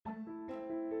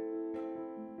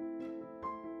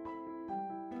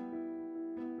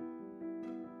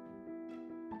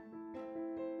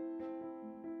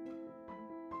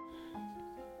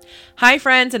Hi,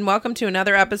 friends, and welcome to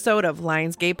another episode of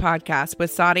Lionsgate Podcast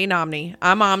with Sadi and Omni.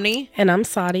 I'm Omni. And I'm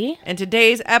Sadi. And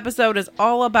today's episode is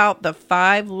all about the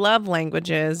 5 love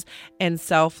languages and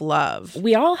self-love.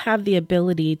 We all have the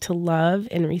ability to love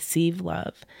and receive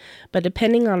love, but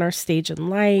depending on our stage in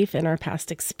life and our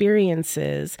past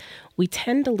experiences, we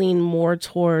tend to lean more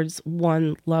towards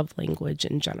one love language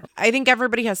in general. I think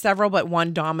everybody has several, but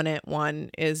one dominant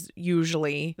one is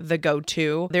usually the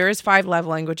go-to. There is 5 love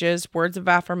languages: words of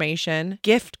affirmation,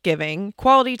 gift giving,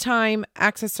 quality time,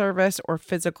 acts of service, or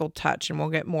physical touch. And we'll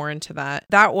get more into that.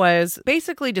 That was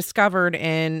basically discovered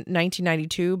in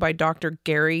 1992 by Dr.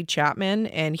 Gary Chapman,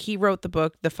 and he wrote the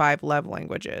book, The 5 Love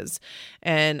Languages.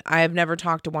 And I have never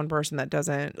talked to one person that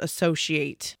doesn't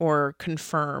associate or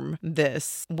confirm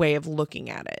this way of looking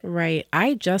at it. Right.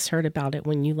 I just heard about it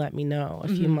when you let me know a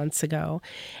few months ago.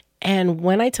 And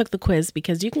when I took the quiz,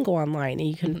 because you can go online and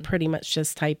you can pretty much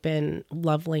just type in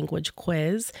love language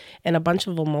quiz and a bunch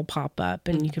of them will pop up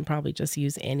and you can probably just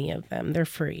use any of them. They're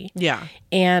free. Yeah.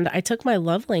 And I took my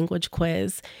love language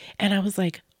quiz and I was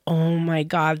like, oh my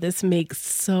God, this makes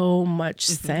so much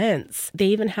sense. They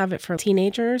even have it for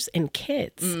teenagers and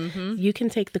kids. You can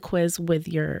take the quiz with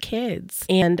your kids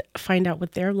and find out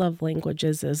what their love language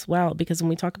is as well. Because when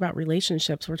we talk about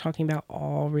relationships, we're talking about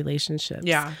all relationships.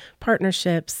 Yeah.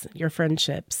 Partnerships, your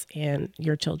friendships, and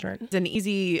your children. An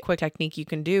easy, quick technique you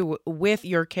can do with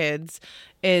your kids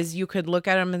is you could look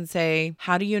at them and say,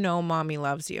 how do you know mommy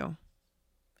loves you?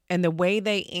 And the way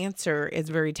they answer is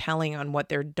very telling on what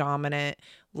their dominant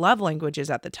love language is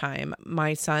at the time.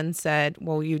 My son said,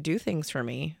 well, you do things for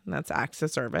me. And that's acts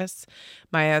of service.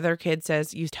 My other kid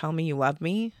says, you tell me you love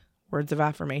me. Words of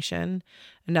affirmation.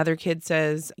 Another kid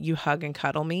says, you hug and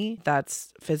cuddle me.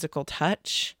 That's physical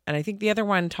touch. And I think the other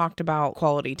one talked about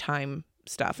quality time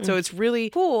stuff. So it's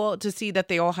really cool to see that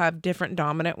they all have different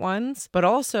dominant ones. But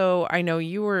also, I know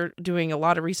you were doing a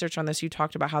lot of research on this. You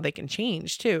talked about how they can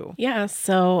change too. Yeah,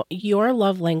 so your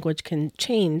love language can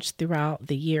change throughout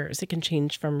the years. It can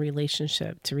change from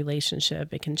relationship to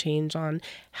relationship. It can change on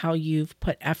how you've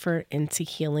put effort into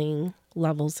healing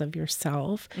levels of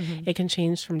yourself. It can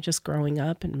change from just growing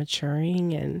up and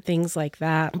maturing and things like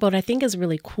that. But what I think is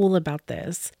really cool about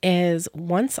this is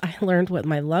once I learned what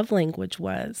my love language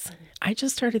was, I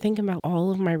just started thinking about all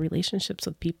of my relationships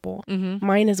with people.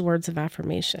 Mine is words of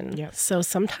affirmation. Yep. So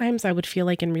sometimes I would feel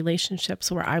like in relationships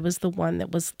where I was the one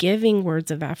that was giving words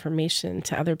of affirmation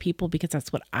to other people because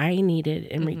that's what I needed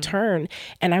in return.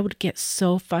 And I would get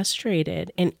so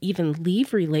frustrated and even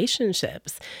leave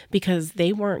relationships because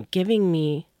they weren't giving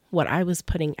me what I was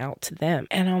putting out to them.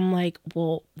 And I'm like,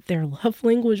 well, their love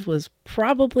language was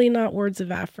probably not words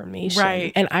of affirmation.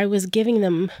 Right. And I was giving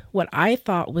them what I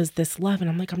thought was this love. And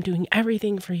I'm like, I'm doing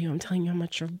everything for you. I'm telling you how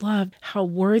much you're loved, how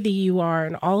worthy you are,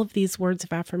 and all of these words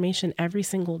of affirmation every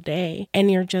single day. And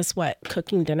you're just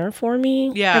cooking dinner for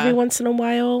me every once in a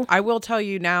while. I will tell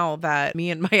you now that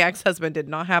me and my ex-husband did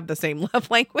not have the same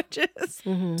love languages.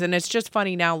 And it's just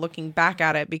funny now looking back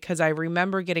at it because I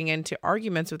remember getting into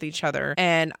arguments with each other.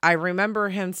 And I remember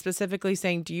him specifically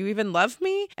saying, do you even love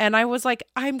me? And I was like,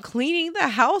 I'm cleaning the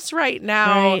house right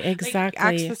now. Right, exactly.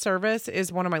 Acts of service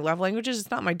is one of my love languages.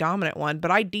 It's not my dominant one, but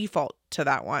I default to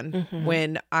that one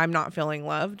when I'm not feeling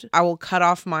loved. I will cut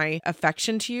off my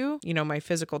affection to you, my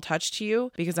physical touch to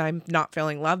you because I'm not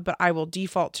feeling loved, but I will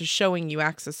default to showing you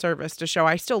acts of service to show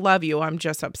I still love you. I'm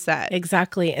just upset.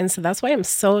 Exactly. And so that's why I'm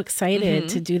so excited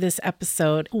to do this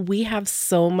episode. We have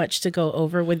so much to go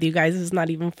over with you guys. It's not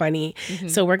even funny.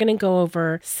 So we're going to go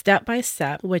over step by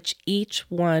step, which each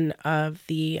one of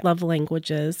the love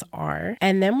languages are.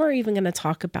 And then we're even going to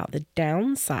talk about the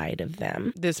downside of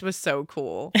them. This was so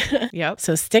cool. Yep.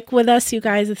 So stick with us, you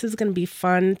guys. This is going to be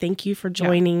fun. Thank you for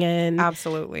joining in.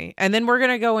 Absolutely. And then we're going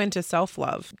to go into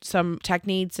self-love, some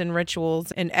techniques and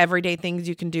rituals and everyday things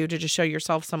you can do to just show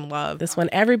yourself some love. This one,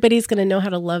 everybody's going to know how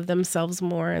to love themselves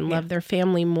more and love their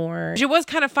family more. It was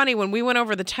kind of funny when we went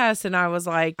over the test and I was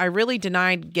like, I really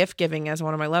denied gift giving as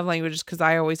one of my love languages because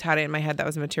I always had it in my head that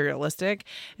was materialistic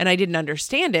and I didn't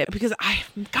understand it because I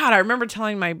remember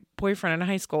telling my boyfriend in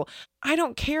high school, I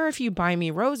don't care if you buy me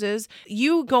roses.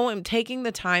 You go and taking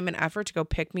the time and effort to go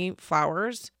pick me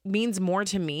flowers means more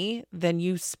to me than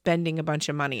you spending a bunch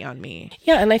of money on me.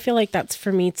 Yeah. And I feel like that's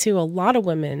for me too. A lot of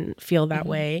women feel that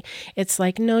way. It's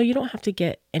like, no, you don't have to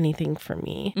get anything for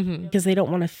me because they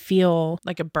don't want to feel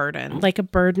like a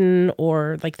burden,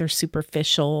 or like they're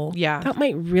superficial. Yeah. That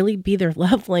might really be their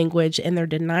love language and they're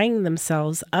denying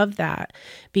themselves of that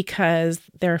because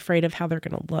they're afraid of how they're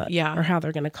going to look or how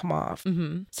they're going to come off.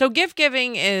 So gift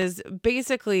giving is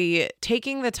basically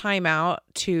taking the time out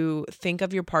to think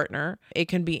of your partner. It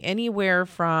can be anywhere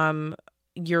from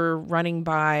you're running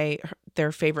by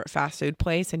their favorite fast food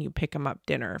place and you pick them up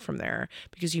dinner from there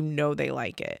because you know they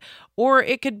like it. Or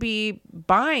it could be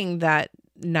buying that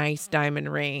nice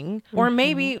diamond ring. Or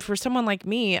maybe for someone like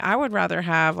me, I would rather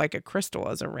have like a crystal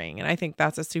as a ring. And I think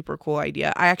that's a super cool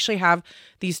idea. I actually have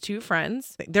these two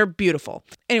friends. They're beautiful.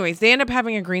 Anyways, they end up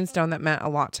having a greenstone that meant a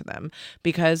lot to them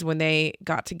because when they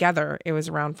got together, it was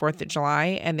around 4th of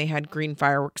July and they had green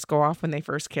fireworks go off when they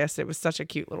first kissed. It was such a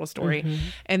cute little story.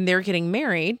 And they're getting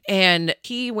married and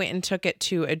he went and took it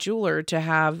to a jeweler to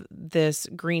have this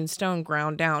green stone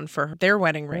ground down for their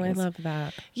wedding rings. I love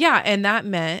that. Yeah. And that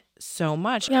meant so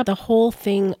much. Yeah, the whole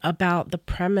thing about the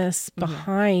premise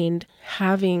behind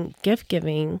having gift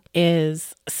giving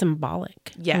is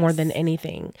symbolic more than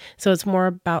anything. So it's more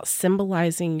about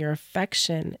symbolizing your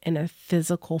affection in a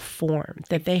physical form,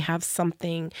 that they have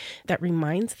something that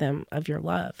reminds them of your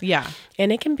love. Yeah.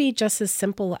 And it can be just as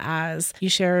simple as you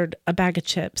shared a bag of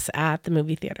chips at the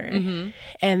movie theater.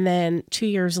 And then 2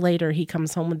 years later, he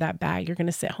comes home with that bag. You're going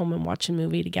to sit home and watch a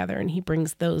movie together. And he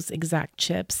brings those exact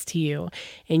chips to you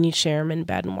and you share them in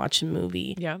bed and watch a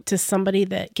movie. Yeah. To somebody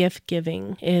that gift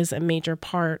giving is a major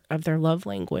part of their love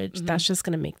language, that's just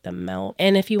going to make them melt.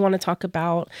 And if you want to talk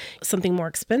about something more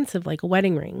expensive, like a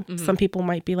wedding ring, some people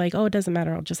might be like, oh, it doesn't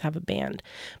matter, I'll just have a band.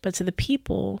 But to the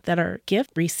people that are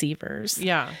gift receivers,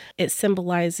 it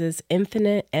symbolizes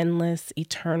infinite, endless,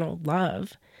 eternal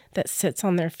love that sits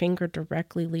on their finger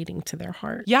directly leading to their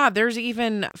heart. Yeah, there's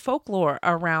even folklore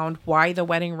around why the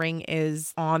wedding ring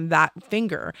is on that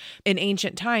finger. In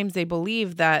ancient times, they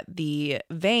believed that the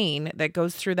vein that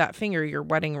goes through that finger, your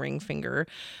wedding ring finger,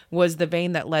 was the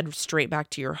vein that led straight back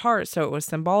to your heart. So it was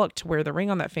symbolic to wear the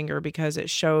ring on that finger because it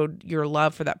showed your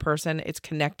love for that person. It's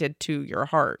connected to your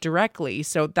heart directly.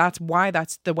 So that's why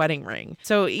that's the wedding ring.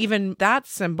 So even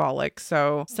that's symbolic.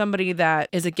 So somebody that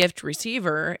is a gift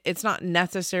receiver, it's not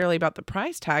necessarily about the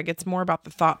price tag. It's more about the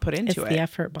thought put into it. It's the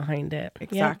effort behind it.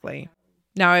 Exactly.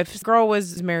 Now, if this girl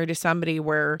was married to somebody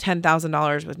where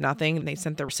 $10,000 was nothing and they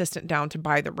sent their assistant down to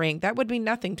buy the ring, that would be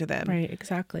nothing to them. Right,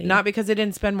 exactly. Not because they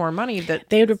didn't spend more money. That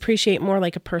they would appreciate more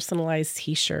like a personalized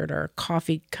t-shirt or a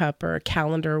coffee cup or a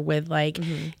calendar with like,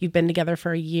 you've been together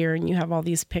for a year and you have all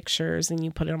these pictures and you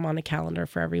put them on a calendar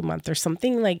for every month or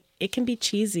something. Like, it can be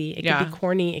cheesy. It can be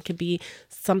corny. It could be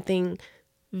something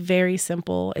very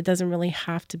simple. It doesn't really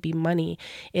have to be money.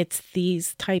 It's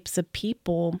these types of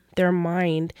people, their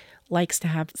mind likes to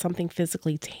have something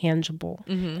physically tangible.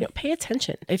 You know, pay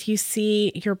attention. If you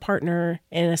see your partner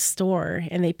in a store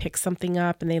and they pick something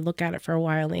up and they look at it for a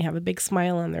while and they have a big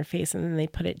smile on their face and then they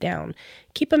put it down,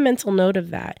 keep a mental note of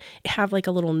that. Have like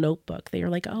a little notebook that you're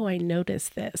like, oh, I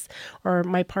noticed this. Or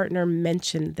my partner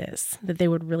mentioned this, that they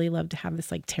would really love to have this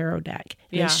like tarot deck.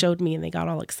 And they showed me and they got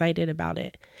all excited about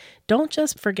it. Don't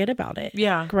just forget about it.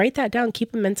 Yeah. Write that down.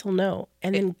 Keep a mental note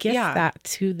and then gift that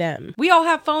to them. We all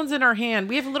have phones in our hand.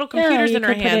 We have little computers in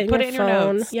our hand. Put it in your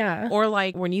notes. Yeah. Or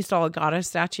like when you saw a goddess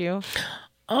statue.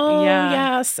 Oh,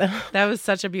 yes. That was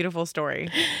such a beautiful story.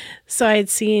 So I had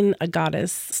seen a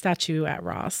goddess statue at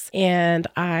Ross and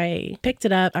I picked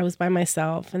it up. I was by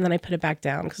myself and then I put it back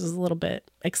down because it was a little bit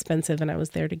expensive and I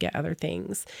was there to get other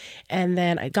things. And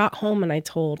then I got home and I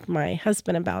told my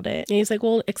husband about it. And he's like,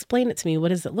 well, explain it to me. What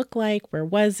does it look like? Where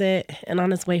was it? And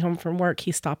on his way home from work,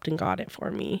 he stopped and got it for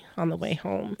me on the way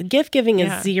home. Gift giving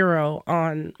is 0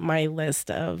 on my list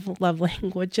of love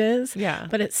languages. Yeah.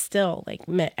 But it still like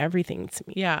meant everything to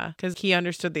me. Yeah, because he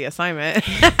understood the assignment.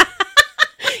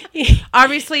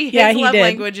 Obviously, his love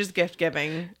language is gift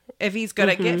giving. If he's good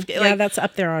at gift, that's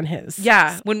up there on his.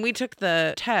 Yeah. When we took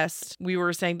the test, we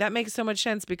were saying that makes so much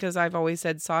sense because I've always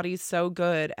said Sadi's so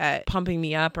good at pumping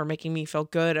me up or making me feel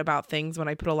good about things when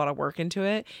I put a lot of work into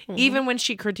it. Even when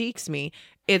she critiques me,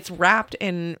 it's wrapped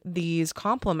in these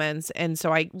compliments. And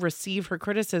so I receive her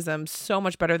criticism so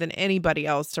much better than anybody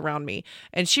else around me.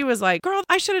 And she was like, girl,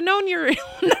 I should have known your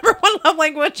number one love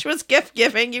language was gift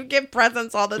giving. You give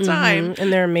presents all the time.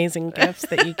 And they're amazing gifts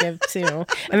that you give too.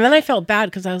 And then I felt bad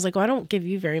because I was like, well, I don't give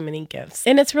you very many gifts.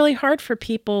 And it's really hard for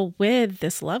people with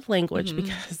this love language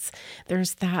because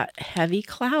there's that heavy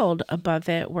cloud above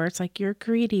it where it's like, you're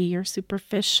greedy, you're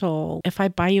superficial. If I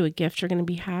buy you a gift, you're going to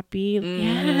be happy.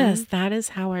 Yes, that is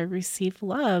how I receive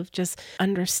love. Just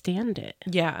understand it.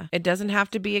 Yeah. It doesn't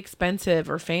have to be expensive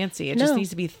or fancy. It just needs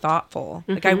to be thoughtful.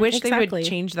 Like I wish they would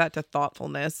change that to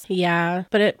thoughtfulness. Yeah.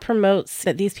 But it promotes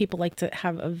that these people like to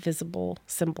have a visible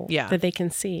symbol that they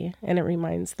can see. And it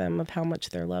reminds them of how much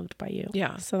they're loved by you.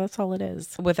 Yeah. So that's all it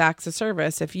is. With acts of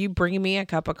service, if you bring me a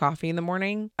cup of coffee in the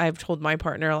morning, I've told my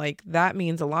partner, like, that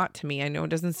means a lot to me. I know it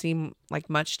doesn't seem like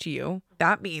much to you,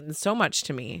 that means so much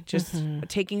to me. Just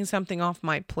taking something off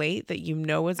my plate that you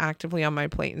know is actively on my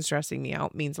plate and stressing me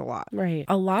out means a lot. Right.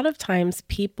 A lot of times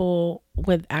people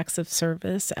with acts of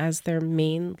service as their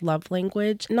main love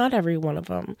language, not every one of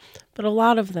them, but a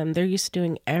lot of them, they're used to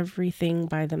doing everything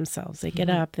by themselves. They get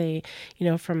up, they,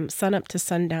 from sun up to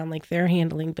sundown, like they're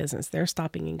handling business. They're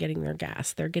stopping and getting their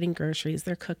gas. They're getting groceries.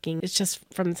 They're cooking. It's just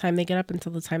from the time they get up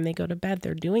until the time they go to bed,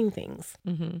 they're doing things.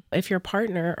 If your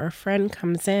partner or friend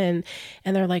comes in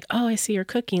and they're like, oh, I see you're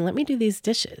cooking. Let me do these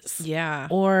dishes. Yeah.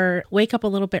 Or wake up a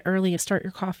little bit early and start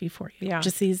your coffee for you. Yeah.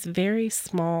 Just these very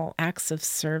small acts of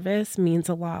service means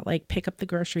a lot. Like pick up the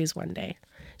groceries one day.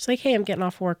 It's like, hey, I'm getting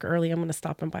off work early. I'm going to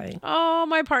stop and buy. Oh,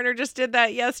 my partner just did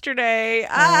that yesterday.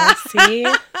 See?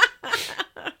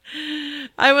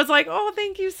 I was like, oh,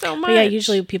 thank you so much. But yeah,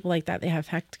 usually people like that, they have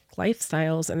hectic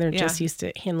lifestyles and they're Yeah. just used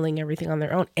to handling everything on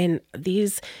their own. And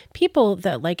these people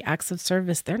that like acts of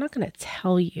service, they're not going to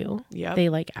tell you Yep. they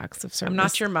like acts of service. I'm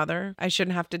not your mother. I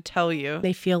shouldn't have to tell you.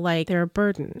 They feel like they're a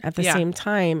burden at the Yeah. same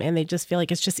time. And they just feel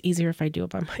like it's just easier if I do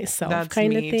it by myself That's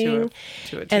kind of me thing.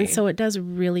 to a And T. so it does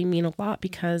really mean a lot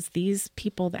because these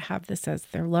people that have this as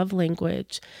their love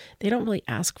language, they don't really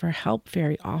ask for help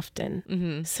very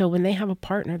often. So when they have a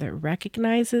partner that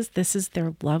recognizes this is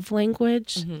their love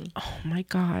language, oh my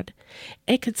God,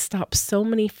 it could stop so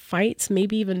many fights,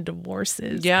 maybe even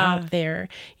divorces out there.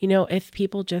 If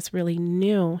people just really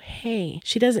knew, hey,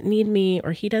 she doesn't need me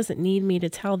or he doesn't need me to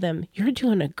tell them, you're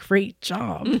doing a great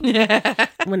job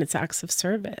when it's acts of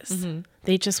service.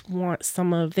 They just want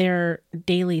some of their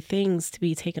daily things to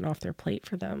be taken off their plate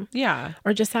for them. Yeah.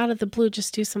 Or just out of the blue,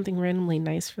 just do something randomly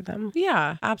nice for them.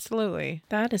 Yeah, absolutely.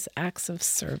 That is acts of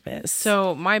service.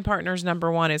 So my partner's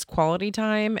number one is quality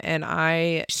time. And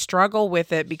I struggle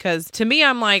with it because to me,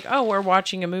 I'm like, oh, we're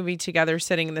watching a movie together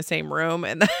sitting in the same room.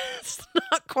 And that's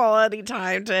not quality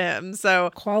time to him. So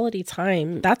quality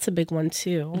time, that's a big one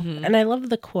too. And I love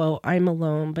the quote, I'm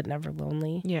alone, but never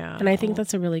lonely. yeah. And I think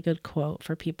that's a really good quote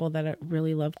for people that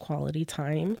really love quality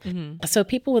time. So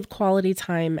people with quality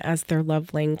time as their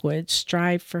love language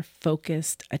strive for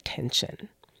focused attention.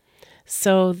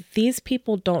 So these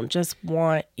people don't just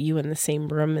want you in the same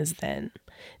room as them.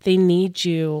 They need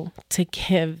you to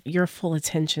give your full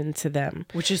attention to them.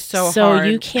 Which is so hard. So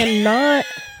you cannot...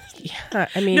 Yeah,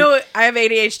 I mean... No, I have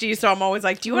ADHD, so I'm always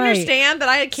like, do you Right. understand that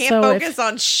I can't So focus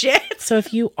on shit? So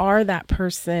if you are that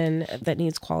person that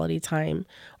needs quality time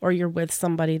or you're with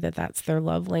somebody that's their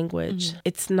love language,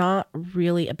 it's not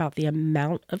really about the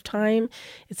amount of time.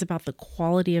 It's about the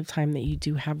quality of time that you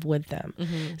do have with them.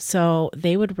 So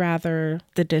they would rather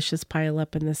the dishes pile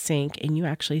up in the sink and you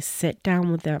actually sit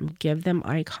down with them, give them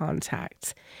eye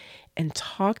contact, and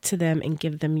talk to them and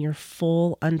give them your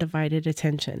full undivided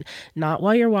attention. Not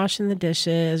while you're washing the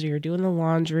dishes or you're doing the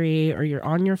laundry or you're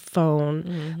on your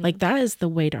phone. Like that is the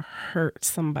way to hurt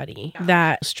somebody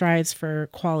that strives for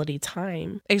quality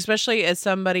time. Especially as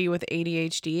somebody with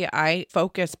ADHD, I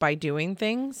focus by doing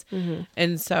things.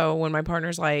 And so when my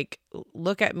partner's like,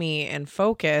 look at me and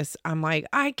focus, I'm like,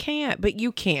 I can't, but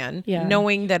you can. Yeah.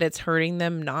 Knowing that it's hurting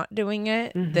them not doing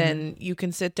it, then you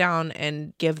can sit down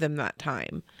and give them that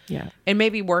time. Yeah. And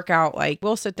maybe work out, like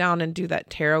we'll sit down and do that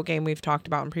tarot game we've talked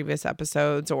about in previous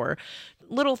episodes, or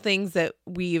little things that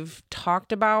we've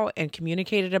talked about and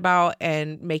communicated about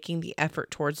and making the effort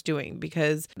towards doing,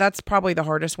 because that's probably the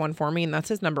hardest one for me. And that's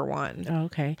his number one. Oh,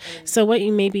 okay. So what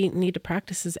you maybe need to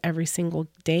practice is every single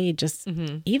day, just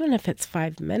even if it's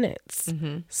 5 minutes,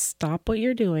 stop what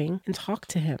you're doing and talk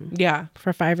to him Yeah.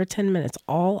 for 5 or 10 minutes,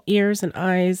 all ears and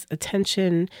eyes,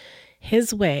 attention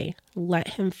his way. Let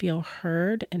him feel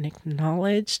heard and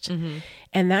acknowledged.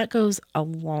 And that goes a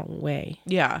long way.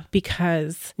 Yeah.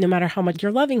 Because no matter how much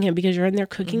you're loving him, because you're in there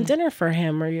cooking dinner for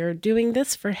him or you're doing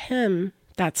this for him,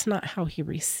 that's not how he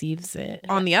receives it.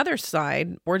 On the other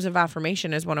side, words of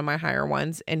affirmation is one of my higher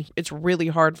ones, and it's really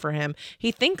hard for him.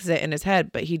 He thinks it in his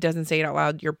head, but he doesn't say it out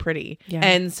loud. You're pretty. Yeah.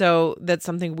 And so that's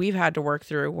something we've had to work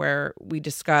through, where we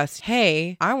discuss,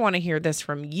 hey, I want to hear this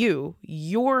from you.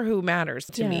 You're who matters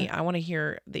to me. I want to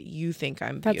hear that you think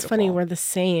I'm beautiful. That's funny. We're the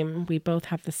same. We both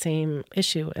have the same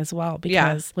issue as well,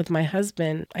 because with my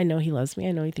husband, I know he loves me.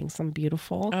 I know he thinks I'm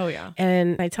beautiful. Oh, yeah.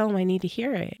 And I tell him I need to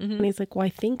hear it. And he's like, well, I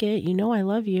think it. You know, I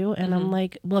love you. And I'm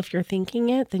like, well, if you're thinking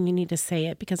it, then you need to say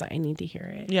it because I need to hear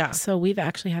it. Yeah. So we've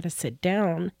actually had to sit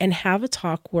down and have a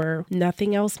talk where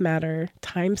nothing else matters.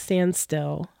 Time stands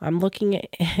still. I'm looking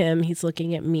at him. He's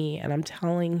looking at me. And I'm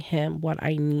telling him what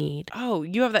I need. Oh,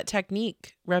 you have that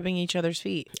technique, rubbing each other's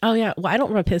feet. Oh, yeah. Well, I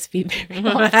don't rub his feet very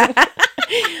often.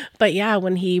 But yeah,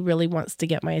 when he really wants to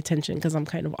get my attention, because I'm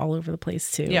kind of all over the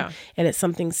place too. Yeah. And it's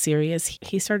something serious.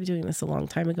 He started doing this a long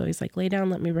time ago. He's like, lay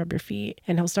down, let me rub your feet.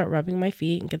 And he'll start rubbing my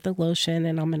feet and get the lotion.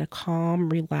 And I'm in a calm,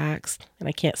 relaxed, and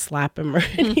I can't slap him or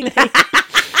anything.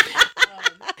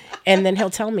 And then he'll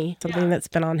tell me something that's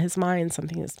been on his mind,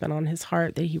 something that's been on his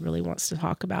heart that he really wants to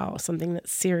talk about, something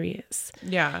that's serious.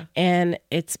 Yeah. And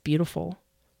it's beautiful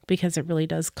because it really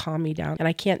does calm me down. And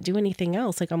I can't do anything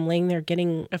else. Like I'm laying there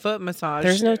getting a foot massage.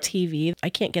 There's no TV. I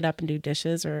can't get up and do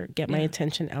dishes or get my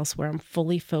attention elsewhere. I'm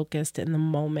fully focused in the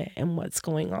moment and what's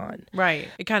going on. Right.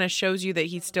 It kind of shows you that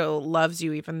he still loves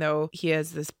you, even though he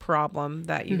has this problem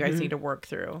that you guys need to work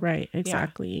through. Right.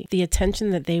 Exactly. Yeah. The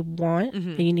attention that they want,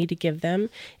 that you need to give them,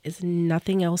 is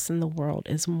nothing else in the world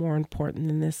is more important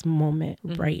than this moment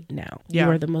right now. Yeah.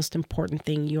 You are the most important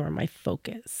thing. You are my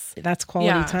focus. That's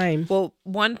quality time. Well,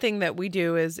 one thing that we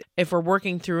do is if we're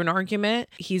working through an argument,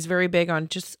 he's very big on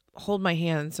just hold my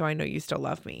hand so I know you still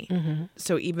love me.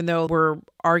 So even though we're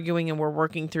arguing and we're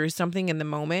working through something in the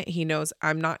moment, he knows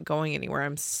I'm not going anywhere.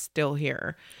 I'm still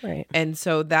here. Right. And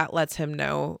so that lets him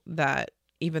know that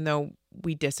even though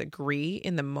we disagree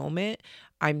in the moment,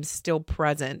 I'm still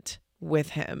present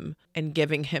with him and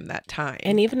giving him that time.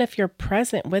 And even if you're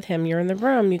present with him, you're in the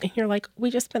room, you're like, we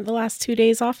just spent the last 2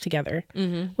 days off together.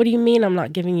 What do you mean I'm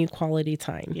not giving you quality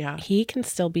time? Yeah. He can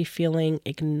still be feeling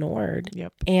ignored.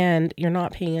 Yep. And you're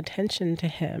not paying attention to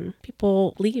him.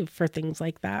 People leave for things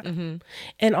like that.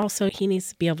 And also he needs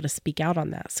to be able to speak out on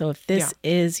that. So if this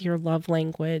is your love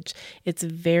language, it's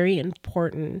very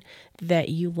important that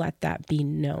you let that be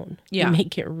known. Yeah. You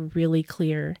make it really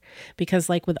clear. Because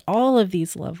like with all of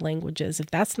these love languages, if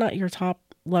that's not your top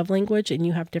love language and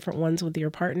you have different ones with your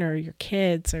partner or your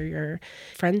kids or your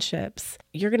friendships,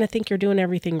 you're going to think you're doing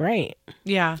everything right.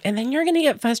 Yeah. And then you're going to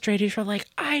get frustrated. You're like,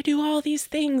 I do all these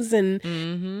things and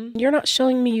you're not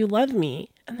showing me you love me.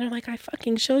 And they're like, I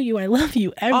fucking show you I love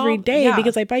you every day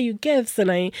because I buy you gifts and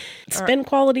I spend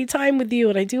quality time with you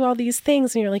and I do all these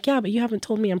things. And you're like, yeah, but you haven't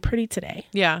told me I'm pretty today.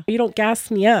 Yeah. You don't gas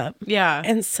me up. Yeah.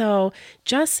 And so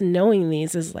just knowing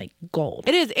these is like gold.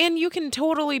 It is. And you can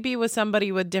totally be with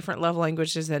somebody with different love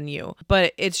languages than you,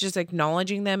 but it's just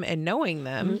acknowledging them and knowing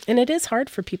them. And it is hard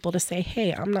for people to say,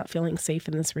 hey, I'm not feeling safe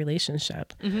in this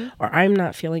relationship or I'm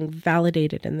not feeling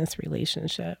validated in this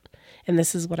relationship. And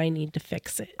this is what I need to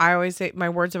fix it. I always say my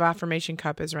words of affirmation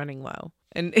cup is running low.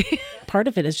 And part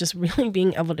of it is just really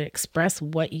being able to express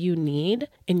what you need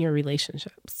in your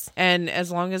relationships. And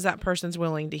as long as that person's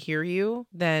willing to hear you,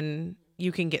 then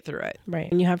you can get through it.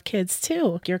 Right. And you have kids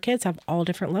too. Your kids have all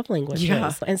different love languages.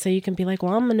 Yeah. And so you can be like,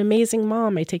 well, I'm an amazing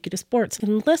mom. I take you to sports.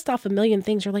 And list off a million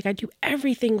things. You're like, I do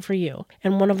everything for you.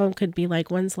 And one of them could be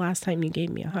like, when's the last time you gave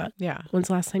me a hug? Yeah. When's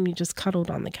the last time you just cuddled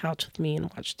on the couch with me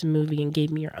and watched a movie and gave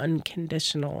me your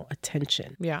unconditional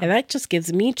attention? Yeah. And that just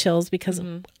gives me chills because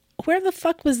where the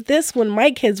fuck was this when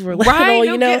my kids were little? Right,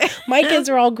 You know, my kids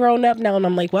are all grown up now, and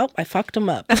I'm like, well, I fucked them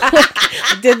up.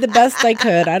 I did the best I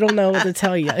could. I don't know what to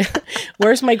tell you.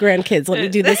 Where's my grandkids? Let me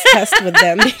do this test with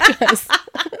them because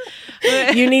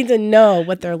you need to know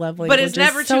what their love language is. But it's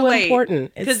never so too late.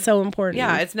 Important. It's so important.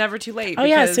 Yeah, it's never too late. Oh,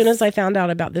 yeah. As soon as I found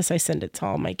out about this, I sent it to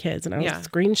all my kids and I was Yeah.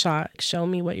 screenshot, show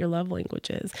me what your love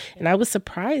language is. And I was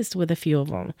surprised with a few of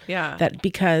them. Yeah. That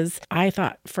because I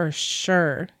thought for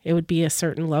sure it would be a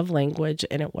certain love language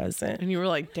and it wasn't. And you were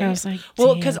like, I damn. was like, Well,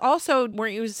 damn. because also,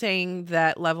 weren't you saying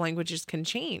that love languages can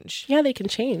change? Yeah, they can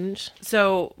change.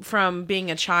 So from being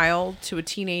a child to a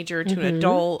teenager to an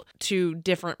adult to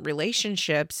different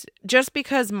relationships, just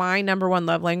because my number one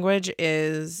love language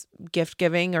is gift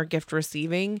giving or gift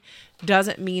receiving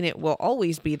doesn't mean it will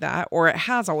always be that, or it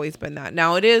has always been that.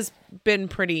 Now it has been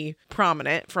pretty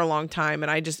prominent for a long time,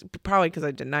 and I just probably because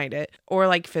I denied it. Or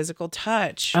like physical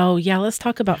touch. Oh, yeah. Let's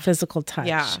talk about physical touch.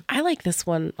 Yeah. I like this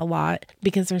one a lot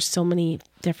because there's so many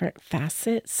different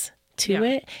facets to Yeah.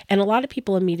 it. And a lot of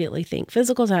people immediately think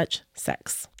physical touch,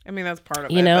 sex. I mean, that's part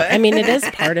of it. You know, but- I mean, it is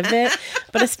part of it,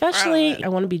 but especially I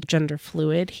want to be gender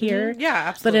fluid here. Yeah, But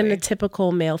absolutely. in a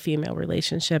typical male-female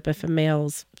relationship, if a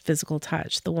male's physical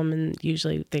touch, the woman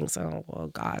usually thinks, oh, well,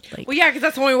 God, like, Well, yeah, because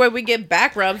that's the only way we get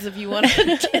back rubs if you want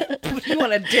to if you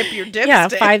want to dip your dipstick. yeah,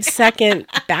 5-second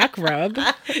back rub.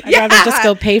 I'd rather just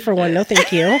go pay for one. No,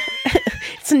 thank you.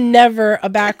 It's never a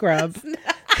back rub.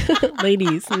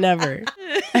 Ladies, never.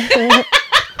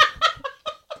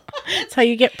 That's how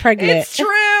you get pregnant. It's true.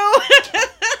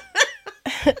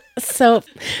 So,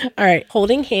 all right,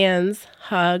 holding hands,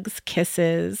 hugs,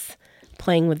 kisses,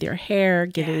 playing with your hair,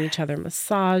 giving each other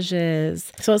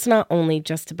massages. So it's not only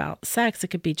just about sex. It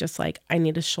could be just like, I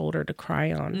need a shoulder to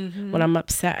cry on. When I'm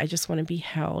upset, I just want to be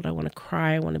held. I want to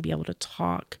cry. I want to be able to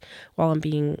talk while I'm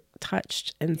being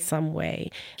touched in some way.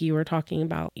 You were talking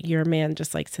about your man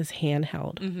just likes his hand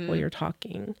held while you're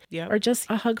talking. Yeah. Or just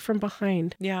a hug from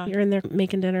behind. Yeah. You're in there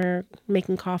making dinner,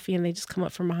 making coffee, and they just come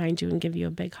up from behind you and give you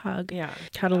a big hug. Yeah.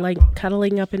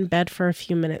 Cuddling up in bed for a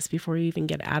few minutes before you even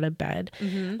get out of bed.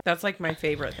 That's like my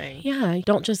favorite thing. Yeah.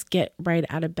 Don't just get right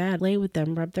out of bed. Lay with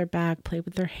them, rub their back, play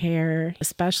with their hair,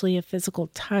 especially if physical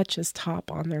touch is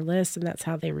top on their list and that's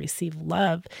how they receive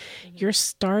love. You're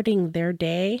starting their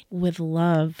day with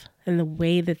love and the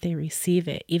way that they receive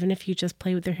it. Even if you just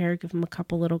play with their hair, give them a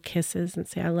couple little kisses and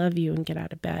say, I love you, and get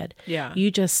out of bed. Yeah. You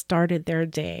just started their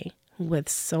day with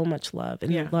so much love,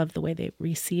 and Yeah. they love the way they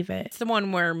receive it. It's the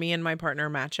one where me and my partner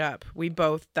match up. We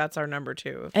both, that's our number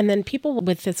 2. And then people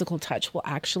with physical touch will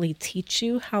actually teach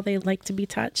you how they like to be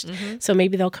touched. So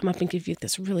maybe they'll come up and give you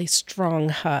this really strong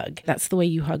hug. That's the way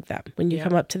you hug them. When you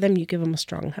come up to them, you give them a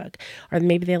strong hug. Or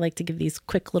maybe they like to give these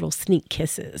quick little sneak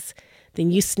kisses. Then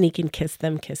you sneak and kiss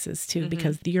them kisses too,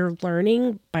 because you're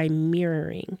learning by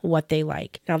mirroring what they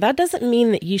like. Now, that doesn't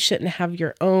mean that you shouldn't have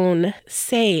your own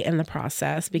say in the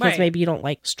process, because maybe you don't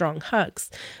like strong hugs.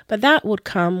 But that would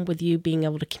come with you being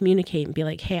able to communicate and be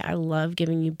like, hey, I love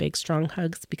giving you big, strong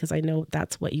hugs because I know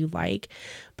that's what you like.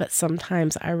 But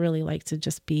sometimes I really like to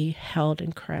just be held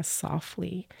and caressed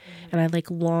softly. And I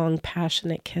like long,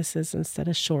 passionate kisses instead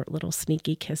of short, little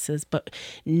sneaky kisses. But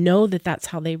know that that's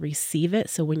how they receive it.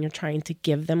 So when you're trying to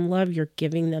give them love, you're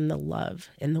giving them the love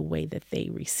in the way that they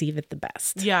receive it the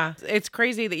best. Yeah. It's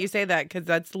crazy that you say that, because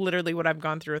that's literally what I've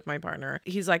gone through with my partner.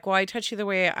 He's like, well, I touch you the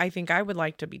way I think I would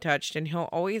like to be touched. And he'll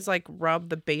always like rub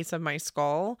the base of my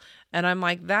skull. And I'm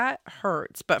like, that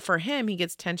hurts. But for him, he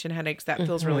gets tension headaches. That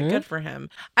feels really good for him.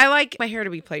 I like my hair to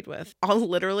be played with.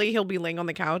 He'll be laying on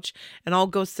the couch and I'll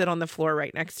go sit on the floor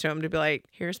right next to him to be like,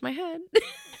 here's my head.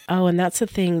 Oh, and that's the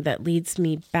thing that leads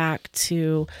me back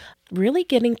to really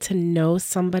getting to know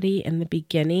somebody in the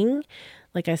beginning.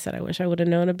 Like I said, I wish I would have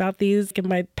known about these in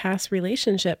my past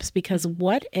relationships, because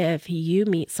what if you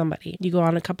meet somebody, you go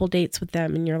on a couple dates with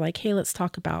them and you're like, hey, let's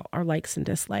talk about our likes and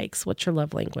dislikes. What's your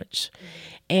love language?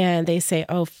 And they say,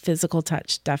 oh, physical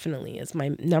touch definitely is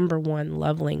my number one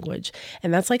love language.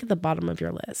 And that's like at the bottom of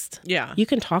your list. Yeah. You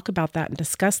can talk about that and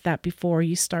discuss that before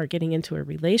you start getting into a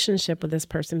relationship with this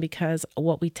person, because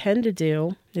what we tend to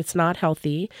do, it's not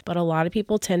healthy, but a lot of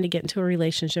people tend to get into a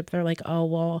relationship. They're like, oh,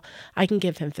 well, I can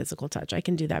give him physical touch. I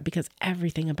can do that because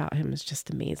everything about him is just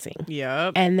amazing.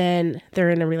 Yep. And then they're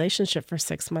in a relationship for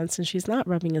 6 months and she's not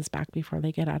rubbing his back before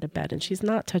they get out of bed, and she's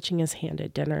not touching his hand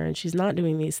at dinner, and she's not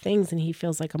doing these things, and he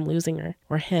feels like I'm losing her,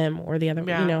 or him, or the other,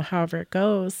 however it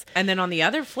goes. And then on the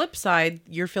other flip side,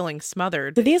 you're feeling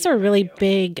smothered. So these are really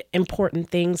big,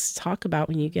 important things to talk about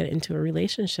when you get into a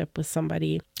relationship with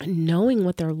somebody, knowing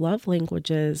what their love language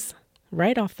is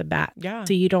right off the bat. Yeah.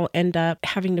 So you don't end up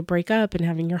having to break up and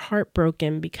having your heart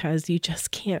broken because you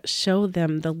just can't show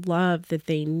them the love that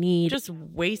they need. Just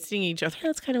wasting each other. Yeah,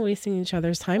 it's kind of wasting each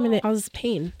other's time, and it causes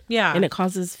pain. Yeah. And it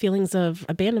causes feelings of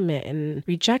abandonment and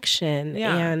rejection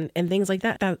and things like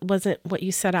that. That wasn't what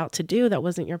you set out to do. That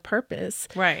wasn't your purpose.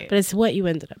 Right. But it's what you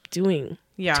ended up doing.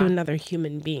 Yeah. To another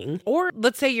human being. Or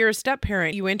let's say you're a step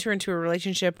parent. You enter into a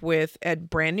relationship with a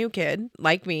brand new kid.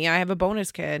 Like me, I have a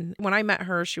bonus kid. When I met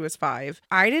her, she was 5.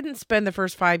 I didn't spend the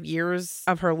first 5 years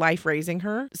of her life raising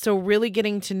her. So really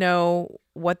getting to know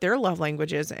what their love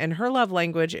language is. And her love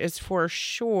language is for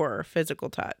sure physical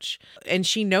touch. And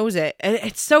she knows it. And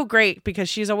it's so great because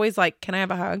she's always like, can I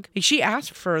have a hug? She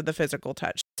asked for the physical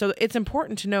touch. So it's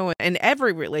important to know in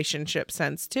every relationship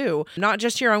sense too, not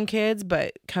just your own kids,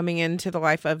 but coming into the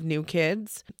life of new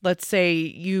kids. Let's say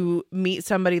you meet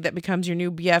somebody that becomes your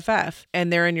new BFF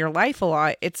and they're in your life a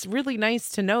lot. It's really nice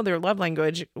to know their love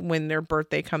language when their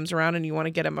birthday comes around and you want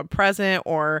to get them a present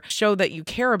or show that you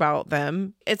care about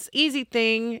them. It's easy thing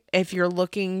if you're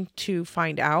looking to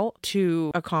find out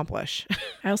to accomplish.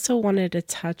 I also wanted to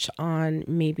touch on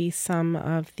maybe some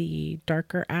of the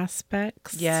darker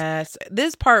aspects. Yes.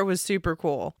 This part was super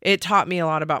cool. It taught me a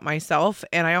lot about myself,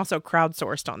 and I also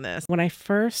crowdsourced on this. When I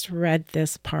first read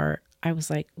this part, I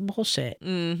was like, bullshit.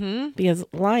 Because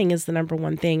lying is the number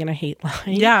one thing, and I hate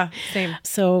lying. Yeah, same.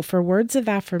 So for words of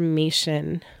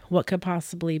affirmation, what could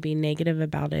possibly be negative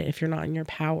about it if you're not in your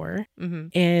power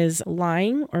is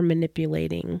lying or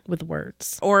manipulating with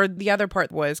words. Or the other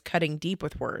part was cutting deep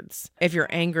with words if you're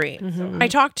angry. So I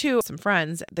talked to some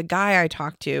friends. The guy I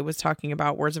talked to was talking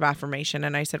about words of affirmation.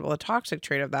 And I said, well, a toxic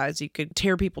trait of that is you could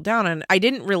tear people down. And I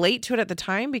didn't relate to it at the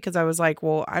time because I was like,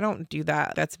 well, I don't do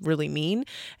that. That's really mean.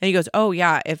 And he goes, oh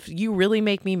yeah, if you really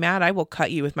make me mad, I will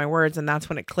cut you with my words. And that's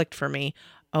when it clicked for me.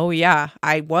 oh yeah,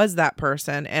 I was that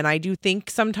person. And I do think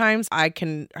sometimes I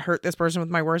can hurt this person with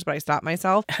my words, but I stop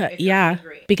myself. Yeah,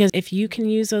 because if you can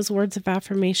use those words of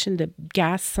affirmation to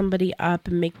gas somebody up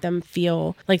and make them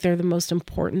feel like they're the most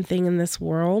important thing in this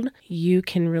world, you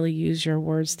can really use your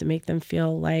words to make them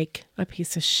feel like a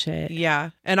piece of shit. Yeah.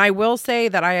 And I will say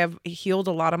that I have healed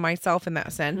a lot of myself in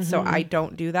that sense. So I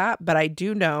don't do that, but I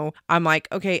do know I'm like,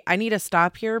 okay, I need to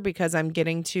stop here because I'm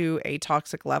getting to a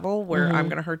toxic level where I'm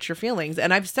going to hurt your feelings.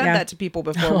 And I've said that to people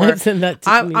before. Where I've said that to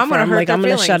I'm going to hurt I'm their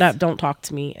going to shut feelings. up. Don't talk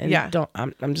to me. And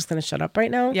I'm just going to shut up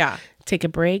right now. Yeah. Take a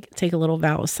break, take a little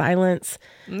vow of silence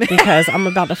because I'm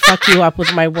about to fuck you up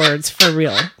with my words for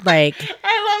real. Like,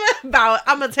 I love it.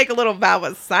 I'm going to take a little vow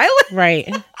of silence. Right.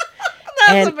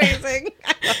 That's amazing.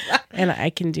 And I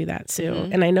can do that too.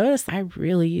 And I noticed I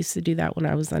really used to do that when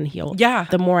I was unhealed. Yeah.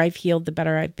 The more I've healed, the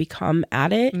better I've become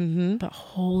at it. But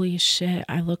holy shit,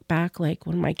 I look back like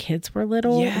when my kids were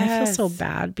little, and I feel so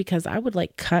bad because I would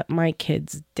like cut my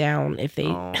kids down if they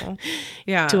to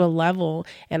a level,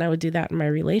 and I would do that in my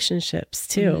relationships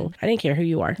too. I didn't care who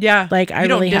you are. Yeah. Like I you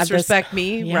really don't had disrespect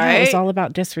me, right? It was all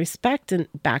about disrespect and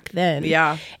back then.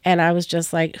 Yeah. And I was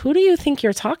just like, who do you think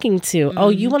you're talking to? Oh,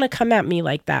 you want to come at me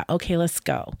like that? Okay, let's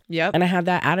go. Yep. And I had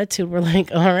that attitude where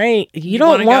like, all right, you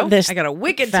don't want this. I got a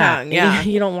wicked fat. tongue. Yeah.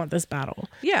 You don't want this battle.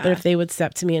 Yeah. But if they would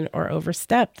step to me or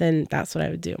overstep, then that's what I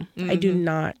would do. I do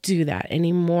not do that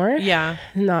anymore. Yeah.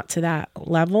 Not to that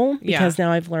level because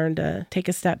now I've learned to take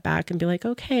a step back and be like,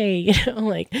 okay,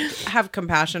 like have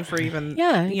compassion for even.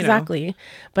 Yeah, you exactly. Know.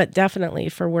 But definitely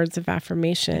for words of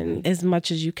affirmation, as much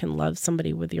as you can love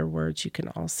somebody with your words, you can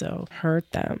also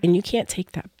hurt them. And you can't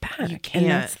take that back. You can't.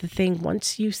 And that's the thing.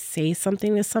 Once you say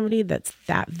something to somebody that's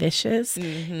that vicious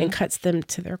and cuts them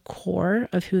to their core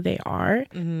of who they are,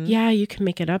 yeah, you can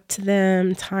make it up to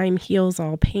them. Time heals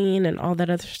all pain and all that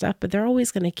other stuff. But they're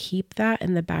always going to keep that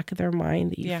in the back of their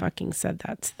mind that you fucking said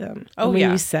that to them. Oh, and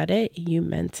when you said it, you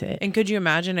meant it. And could you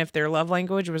imagine if their love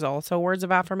language was also words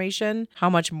of affirmation, how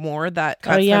much more that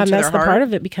cuts them to their heart? And that's the part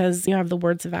of it because you have the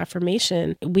words of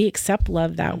affirmation. We accept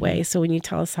love that way. So when you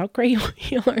tell us how great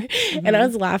you are, and I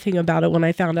was laughing about it when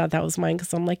I found out that was mine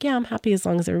because I'm like, yeah, I'm happy as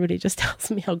long as everybody just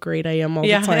tells me how great I am all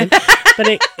the time. But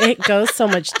it goes so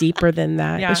much deeper than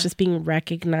that. It's just being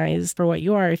recognized for what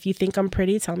you are. If you think I'm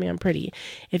pretty, tell me I'm pretty.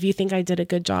 If you think I did a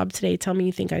good job today, tell me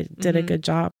you think I did a good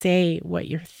job. Say what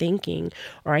you're thinking.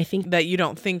 Or I think that you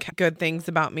don't think good things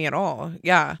about me at all.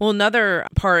 Yeah. Well, another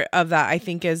part of that I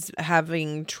think is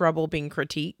having trouble being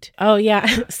critiqued. Oh, yeah.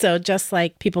 So just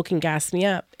like people can gas me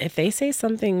up. If they say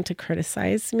something to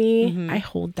criticize me, I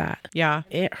hold that. Yeah.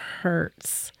 It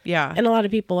hurts. Yeah. And a lot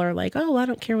of people are like, oh, I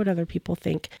don't care what other people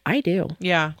think. I do.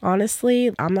 Yeah.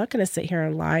 Honestly, I'm not going to sit here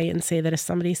and lie and say that if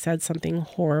somebody said something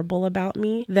horrible about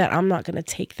me, that I'm not going to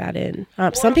take that in.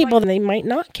 Some people, they might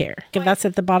not care. If that's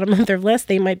at the bottom of their list,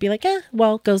 they might be like,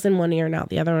 well, it goes in one ear and out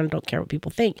the other and don't care what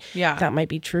people think. Yeah. That might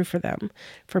be true for them.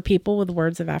 For people with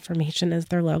words of affirmation as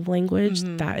their love language,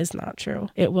 that is not true.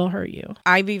 It will hurt you.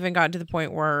 I've even gotten to the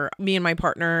point where me and my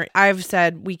partner, I've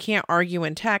said we can't argue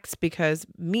in text because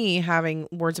me having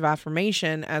words of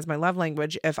affirmation as my love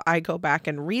language, if I go back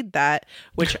and read that,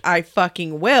 which I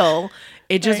fucking will,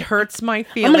 it just hurts my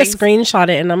feelings. I'm going to screenshot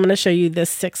it and I'm going to show you this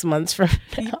 6 months from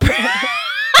now.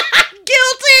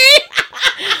 Guilty.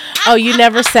 Oh, you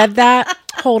never said that?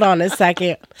 Hold on a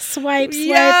second. Swipe.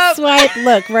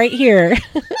 Look, right here.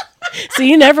 So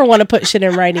you never want to put shit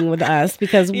in writing with us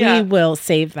because we will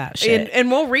save that shit.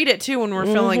 And we'll read it too when we're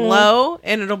feeling low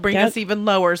and it'll bring us even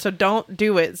lower. So don't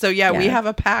do it. So we have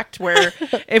a pact where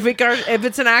if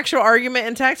it's an actual argument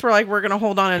in text, we're going to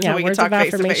hold on until we can talk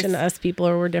face to face. Words of affirmation to us people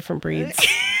are we're different breeds.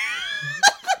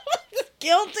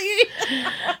 Guilty.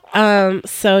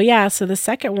 So the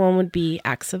second one would be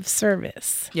acts of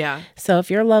service. Yeah. So if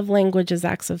your love language is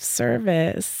acts of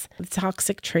service, the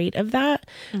toxic trait of that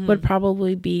would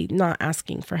probably be not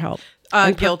asking for help.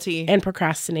 Guilty. And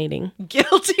procrastinating.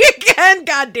 Guilty again.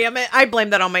 God damn it. I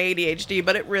blame that on my ADHD,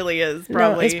 but it really is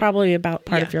probably. No, it's probably about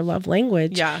part of your love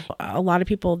language. Yeah. A lot of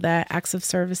people that acts of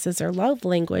service is their love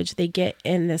language, they get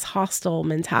in this hostile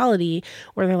mentality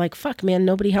where they're like, fuck, man,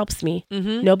 nobody helps me.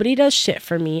 Nobody does shit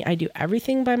for me. I do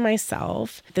everything by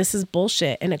myself. This is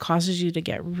bullshit. And it causes you to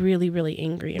get really, really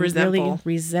angry and really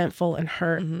resentful and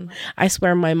hurt. I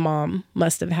swear my mom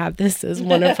must have had this as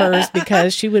one of hers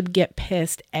because she would get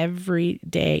pissed every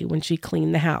day when she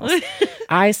cleaned the house.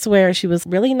 I swear she was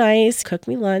really nice, cooked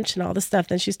me lunch and all this stuff.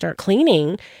 Then she started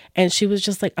cleaning and she was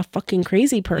just like a fucking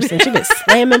crazy person. She was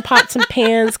slamming pots and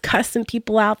pans, cussing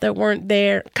people out that weren't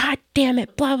there. God damn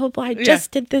it, blah, blah, blah. I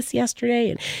just did this yesterday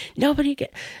and nobody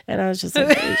and I was just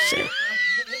like, holy shit.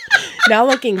 Now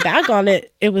looking back on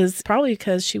it, it was probably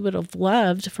because she would have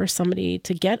loved for somebody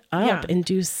to get up and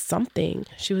do something.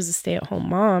 She was a stay-at-home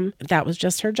mom. That was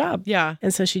just her job. Yeah.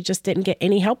 And so she just didn't get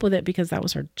any help with it because that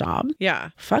was her job. Yeah.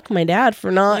 Fuck my dad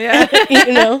for not,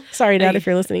 Yeah. Sorry, Dad, if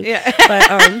you're listening. Yeah.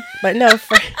 But no,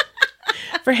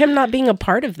 for him not being a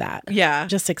part of that. Yeah.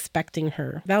 Just expecting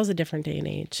her. That was a different day and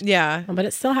age. Yeah. But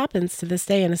it still happens to this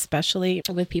day. And especially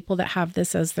with people that have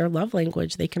this as their love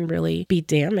language, they can really be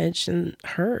damaged and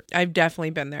hurt. I've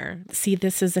definitely been there. See,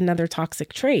 this is another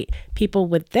toxic trait. People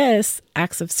with this,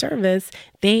 acts of service,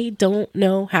 they don't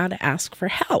know how to ask for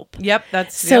help. Yep.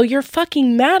 So you're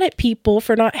fucking mad at people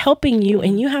for not helping you,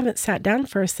 and you haven't sat down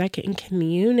for a second and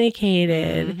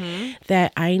communicated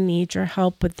that I need your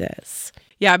help with this.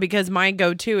 Yeah, because my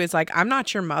go-to is like, I'm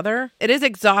not your mother. It is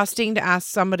exhausting to ask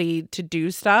somebody to do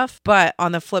stuff, but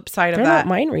on the flip side They're of that, not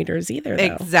mind readers either, though.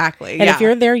 Exactly. And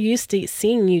if they're used to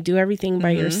seeing you do everything by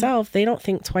yourself, they don't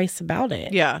think twice about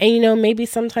it. Yeah. And maybe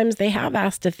sometimes they have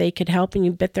asked if they could help and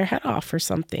you bit their head off or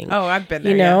something. Oh, I've been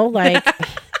there. Like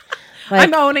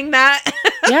I'm owning that.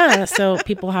 Yeah. So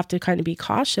people have to kind of be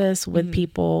cautious with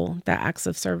people that acts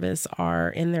of service are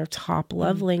in their top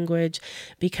love language,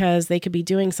 because they could be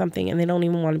doing something and they don't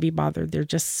even want to be bothered. They're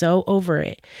just so over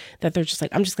it that they're just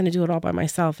like, I'm just going to do it all by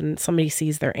myself. And somebody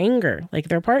sees their anger, like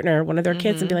their partner, one of their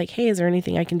kids, and be like, hey, is there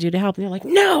anything I can do to help? And you're like,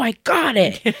 no, I got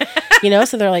it.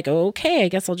 So they're like, okay, I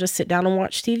guess I'll just sit down and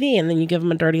watch TV. And then you give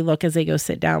them a dirty look as they go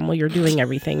sit down while you're doing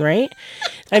everything, right?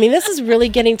 I mean, this is really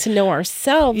getting to know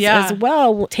ourselves as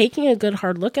well, taking a good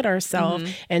hard look at ourselves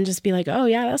and just be like, oh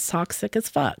yeah, that's toxic as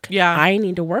fuck. Yeah. I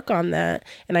need to work on that.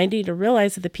 And I need to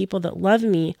realize that the people that love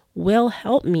me will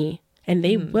help me and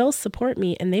they will support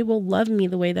me and they will love me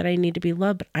the way that I need to be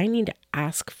loved, but I need to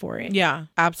ask for it. Yeah,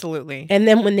 absolutely. And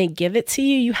then when they give it to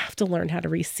you, you have to learn how to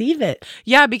receive it.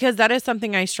 Yeah, because that is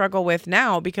something I struggle with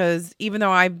now, because even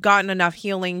though I've gotten enough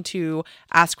healing to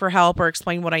ask for help or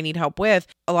explain what I need help with,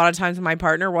 a lot of times my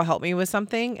partner will help me with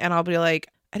something and I'll be like,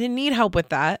 I didn't need help with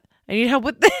that. I need help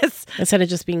with this. Instead of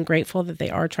just being grateful that they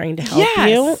are trying to help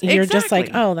you, you're just like,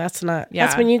 oh, that's not. Yeah.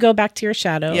 That's when you go back to your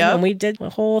shadow. Yep. And we did a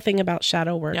whole thing about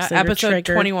shadow work. Yeah, so episode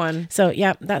 21. So,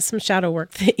 yeah, that's some shadow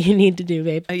work that you need to do,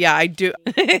 babe. Yeah, I do.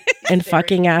 And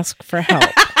fucking ask for help.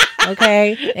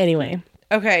 Okay? Anyway.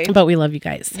 Okay. But we love you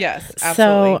guys. Yes,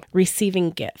 absolutely. So, receiving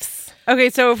gifts.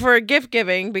 Okay, so for gift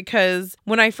giving, because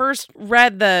when I first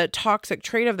read the toxic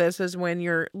trait of this is when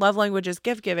your love language is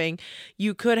gift giving,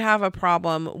 you could have a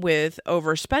problem with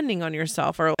overspending on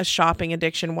yourself or a shopping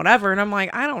addiction, whatever. And I'm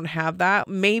like, I don't have that.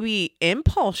 Maybe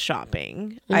impulse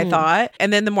shopping, I thought.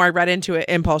 And then the more I read into it,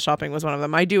 impulse shopping was one of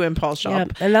them. I do impulse shop.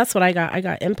 Yep. And that's what I got. I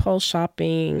got impulse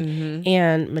shopping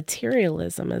and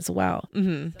materialism as well.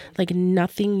 Like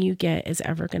nothing you get is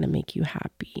ever going to make you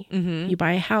happy. You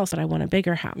buy a house, but I want a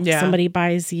bigger house. Yeah. Somebody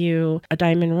buys you a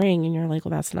diamond ring and you're like,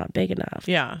 well, that's not big enough.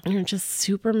 Yeah. And you're just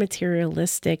super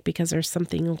materialistic because there's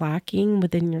something lacking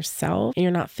within yourself and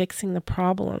you're not fixing the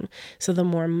problem. So the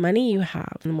more money you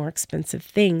have, the more expensive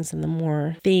things and the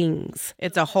more things.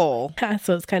 It's a whole.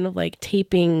 So it's kind of like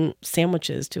taping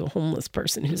sandwiches to a homeless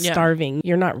person who's starving.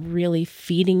 You're not really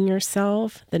feeding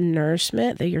yourself the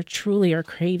nourishment that you truly are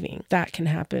craving. That can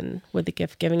happen with the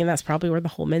gift giving. And that's probably where the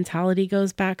whole mentality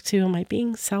goes back to. Am I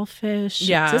being selfish?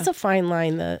 Yeah. So it's a fine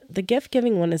line. The gift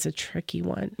giving one is a tricky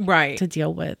one to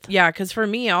deal with. Yeah, because for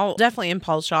me, I'll definitely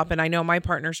impulse shop. And I know my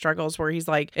partner struggles where he's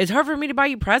like, it's hard for me to buy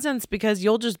you presents because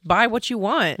you'll just buy what you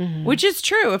want, which is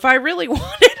true. If I really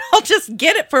want it, I'll just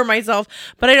get it for myself.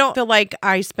 But I don't feel like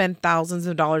I spend thousands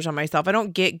of dollars on myself. I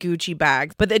don't get Gucci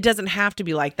bags, but it doesn't have to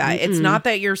be like that. It's not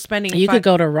that you're spending. You could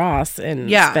go to Ross and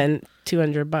spend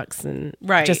 $200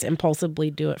 and just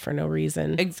impulsively do it for no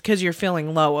reason. It's because you're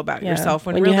feeling low about yourself.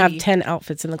 When really, you have 10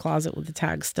 outfits in the closet with the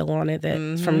tag still on it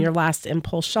that from your last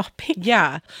impulse shopping.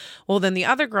 Yeah. Well, then the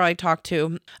other girl I talked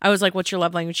to, I was like, what's your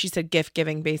love language? She said gift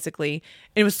giving, basically.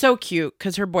 And it was so cute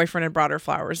because her boyfriend had brought her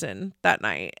flowers in that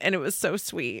night. And it was so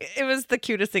sweet. It was the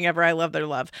cutest thing ever. I love their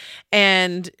love.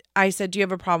 And I said, do you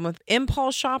have a problem with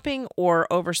impulse shopping or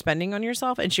overspending on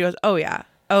yourself? And she goes, oh, yeah.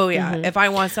 Oh, yeah. If I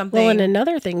want something. Well, and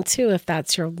another thing, too, if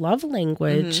that's your love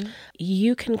language,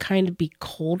 you can kind of be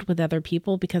cold with other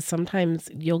people because sometimes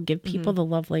you'll give people the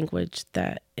love language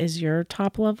that is your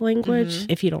top love language.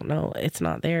 If you don't know, it's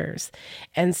not theirs.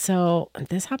 And so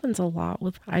this happens a lot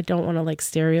with, I don't want to like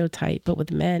stereotype, but with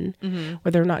men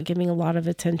where they're not giving a lot of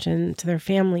attention to their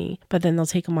family, but then they'll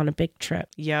take them on a big trip.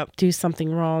 Yep. Do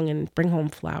something wrong and bring home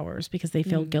flowers because they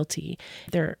feel guilty.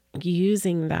 They're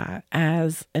using that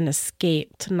as an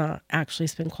escape to not actually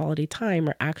spend quality time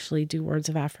or actually do words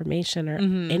of affirmation or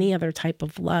any other type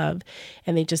of love.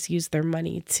 And they just use their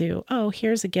money to, oh,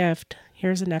 here's a gift.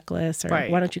 here's a necklace, or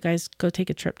Right. why don't you guys go take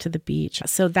a trip to the beach?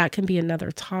 So that can be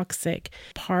another toxic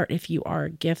part if you are a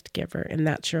gift giver and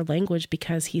that's your language,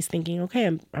 because he's thinking, okay,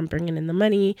 I'm bringing in the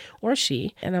money, or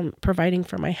she, and I'm providing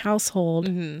for my household,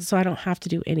 so I don't have to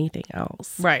do anything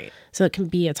else. Right. So it can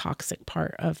be a toxic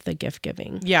part of the gift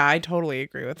giving. Yeah, I totally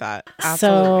agree with that.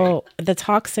 Absolutely. So the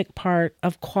toxic part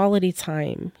of quality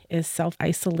time is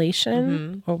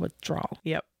self-isolation or withdrawal.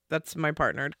 Yep. That's my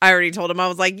partner. I already told him, I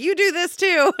was like, you do this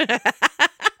too.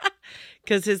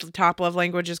 Because his top love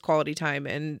language is quality time,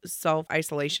 and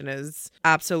self-isolation is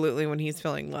absolutely when he's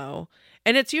feeling low.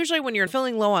 And it's usually when you're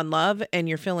feeling low on love and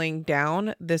you're feeling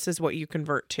down, this is what you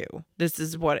convert to. This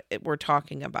is what we're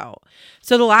talking about.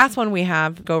 So the last one we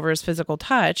have go over is physical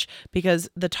touch, because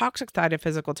the toxic side of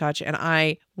physical touch, and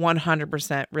I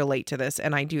 100% relate to this,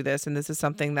 and I do this, and this is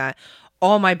something that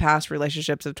all my past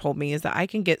relationships have told me, is that I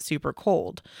can get super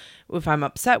cold if I'm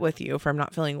upset with you, if I'm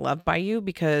not feeling loved by you,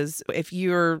 because if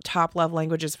your top love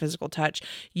language is physical touch,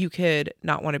 you could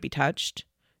not want to be touched.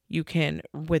 You can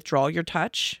withdraw your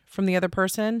touch from the other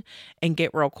person and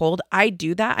get real cold. I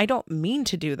do that. I don't mean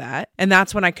to do that. And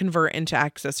that's when I convert into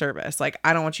acts of service. Like,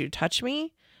 I don't want you to touch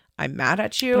me. I'm mad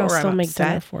at you, But I'll or still I'm make upset,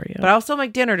 dinner for you. but I'll still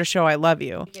make dinner to show I love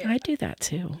you. I do that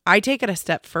too. I take it a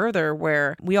step further,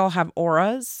 where we all have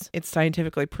auras. It's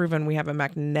scientifically proven we have a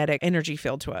magnetic energy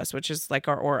field to us, which is like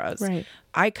our auras. Right.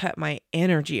 I cut my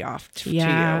energy off to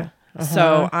Yeah. you.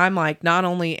 So I'm like, not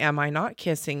only am I not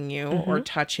kissing you or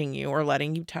touching you or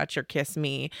letting you touch or kiss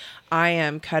me, I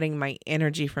am cutting my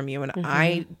energy from you. And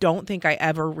I don't think I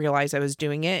ever realized I was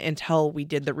doing it until we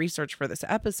did the research for this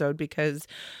episode, because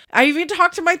I even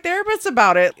talked to my therapist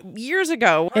about it years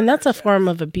ago. And that's a form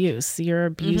of abuse. You're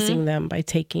abusing them by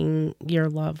taking your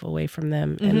love away from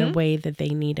them in the way that they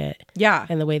need it. Yeah.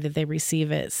 And the way that they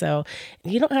receive it. So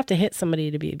you don't have to hit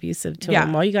somebody to be abusive to Yeah.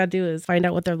 them. All you got to do is find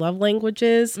out what their love language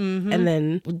is and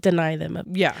then deny them.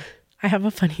 Yeah. I have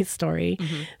a funny story.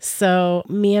 So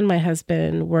me and my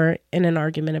husband were in an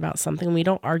argument about something. We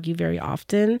don't argue very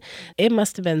often. It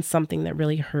must have been something that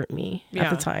really hurt me at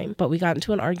the time. But we got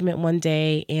into an argument one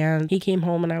day, and he came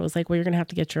home and I was like, well, you're going to have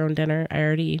to get your own dinner. I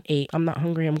already ate. I'm not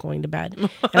hungry. I'm going to bed. And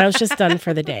I was just done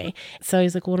for the day. So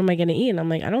he's like, what am I going to eat? And I'm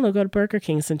like, I don't know. Go to Burger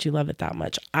King since you love it that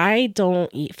much. I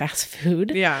don't eat fast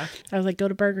food. Yeah. I was like, go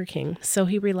to Burger King. So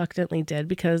he reluctantly did,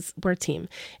 because we're a team.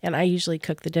 And I usually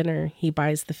cook the dinner. He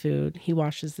buys the food. He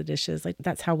washes the dishes. Like,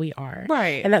 that's how we are.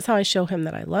 Right. And that's how I show him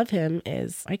that I love him,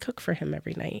 is I cook for him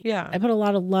every night. Yeah. I put a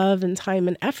lot of love and time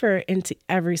and effort into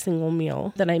every single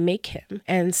meal that I make him.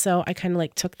 And so I kind of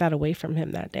like took that away from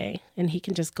him that day, and he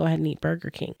can just go ahead and eat Burger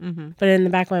King. But in the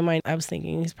back of my mind, I was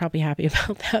thinking he's probably happy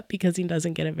about that, because he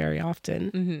doesn't get it very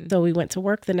often. So we went to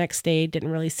work the next day,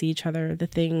 didn't really see each other. The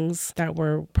things that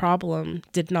were problem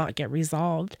did not get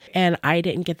resolved. And I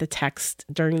didn't get the text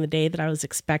during the day that I was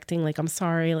expecting, like, I'm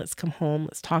sorry, let's come home,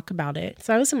 let's talk about it.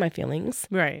 So I was in my feelings.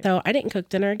 Right. So I didn't cook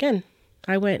dinner again.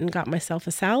 I went and got myself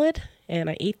a salad, and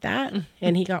I ate that.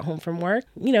 And he got home from work.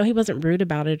 You know, he wasn't rude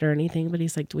about it or anything, but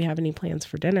he's like, do we have any plans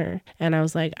for dinner? And I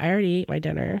was like, I already ate my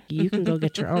dinner. You can go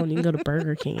get your own. You can go to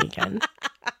Burger King again.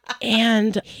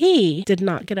 And he did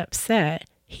not get upset.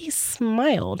 He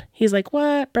smiled. He's like,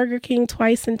 what? Burger King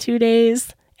twice in 2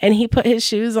 days? And he put his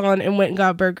shoes on and went and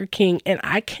got Burger King. And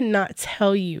I cannot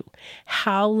tell you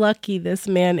how lucky this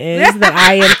man is that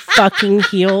I am fucking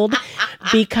healed,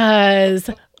 because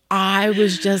I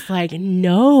was just like,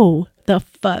 no, the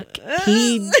fuck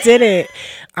he didn't.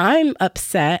 I'm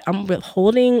upset. I'm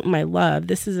withholding my love.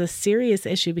 This is a serious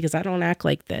issue because I don't act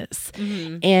like this.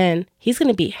 And he's going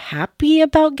to be happy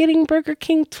about getting Burger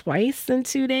King twice in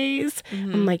 2 days.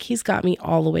 I'm like, he's got me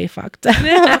all the way fucked up.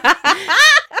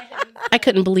 I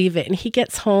couldn't believe it. And he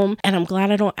gets home, and I'm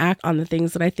glad I don't act on the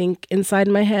things that I think inside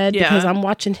my head, because I'm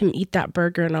watching him eat that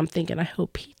burger and I'm thinking, I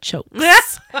hope he chokes.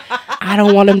 I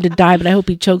don't want him to die, but I hope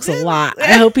he chokes a lot.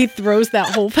 I hope he throws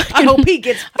that whole fucking... I hope he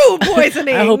gets food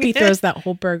poisoning. I hope he throws that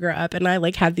whole burger up. And I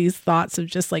like had these thoughts of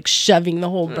just like shoving the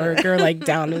whole burger like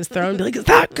down his throat and be like, is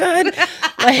that good?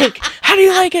 Like, how do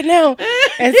you like it now?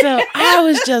 And so I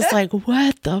was just like,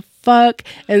 what the fuck?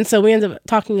 And so we ended up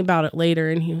talking about it later,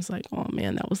 and he was like, oh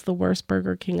man, that was the worst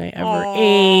Burger King I ever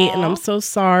ate, and I'm so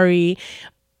sorry.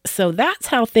 So that's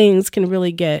how things can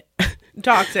really get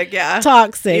Toxic, yeah.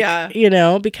 Toxic, Yeah. you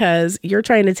know, because you're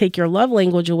trying to take your love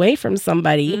language away from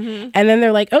somebody and then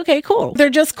they're like, okay, cool. They're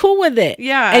just cool with it.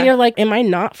 Yeah. And you're like, am I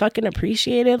not fucking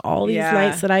appreciated all these Yeah.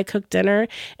 nights that I cook dinner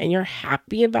and you're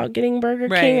happy about getting Burger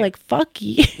Right. King? Like, fuck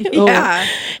you. Yeah.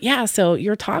 Yeah. So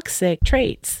your toxic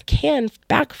traits can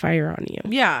backfire on you.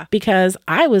 Yeah. Because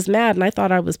I was mad and I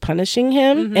thought I was punishing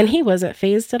him and he wasn't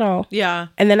phased at all. Yeah.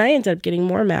 And then I ended up getting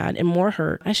more mad and more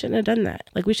hurt. I shouldn't have done that.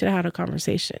 Like, we should have had a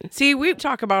conversation. See, we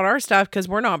talk about our stuff because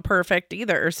we're not perfect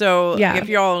either. So Yeah. if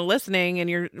y'all are listening and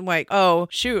you're like, oh,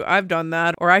 shoot, I've done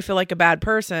that, or I feel like a bad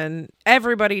person,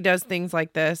 everybody does things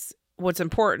like this. What's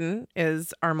important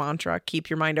is our mantra, keep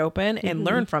your mind open and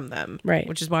learn from them. Right.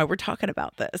 Which is why we're talking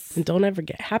about this. And don't ever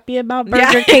get happy about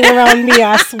Burger King around me.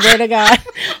 I swear to God.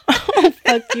 I'll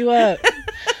fuck you up.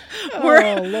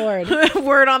 Oh, Lord.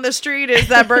 Word on the street is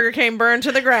that Burger King burned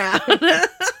to the ground.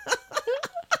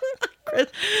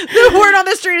 The word on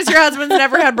the street is your husband's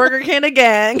never had Burger King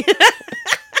again.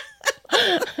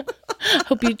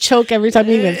 Hope you choke every time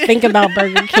you even think about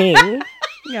Burger King.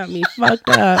 You got me fucked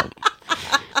up.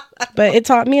 But it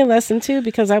taught me a lesson too,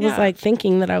 because I was like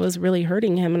thinking that I was really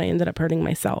hurting him and I ended up hurting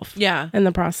myself. Yeah. In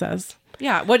the process.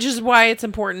 Yeah. Which is why it's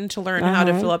important to learn how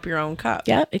to fill up your own cup.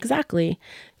 Yeah, exactly.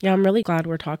 Yeah, I'm really glad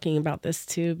we're talking about this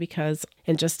too, because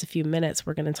in just a few minutes,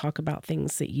 we're going to talk about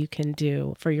things that you can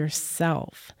do for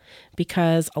yourself.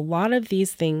 Because a lot of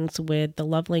these things with the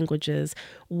love languages,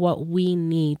 what we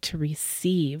need to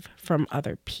receive from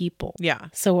other people. Yeah.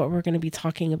 So what we're going to be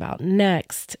talking about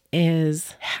next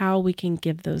is how we can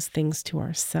give those things to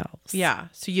ourselves. Yeah.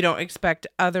 So you don't expect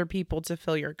other people to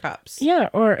fill your cups. Yeah,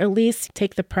 or at least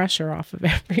take the pressure off of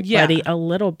everybody a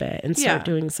little bit and start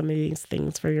doing some of these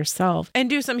things for yourself. And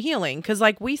do some healing. Because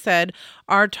like we said,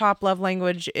 our top love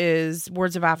language is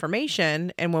words of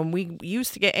affirmation. And when we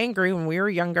used to get angry when we were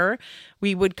younger,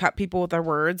 we would cut people with our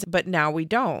words, but now we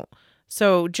don't.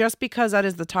 So just because that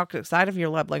is the toxic side of your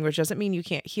love language doesn't mean you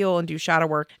can't heal and do shadow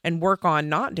work and work on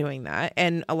not doing that.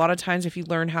 And a lot of times if you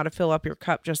learn how to fill up your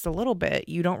cup just a little bit,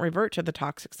 you don't revert to the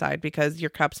toxic side because your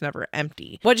cup's never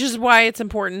empty, which is why it's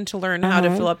important to learn how to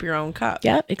fill up your own cup.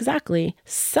 Yeah, exactly.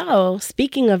 So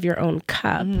speaking of your own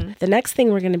cup, the next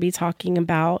thing we're going to be talking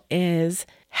about is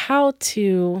how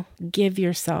to give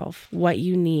yourself what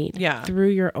you need through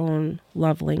your own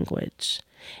love language.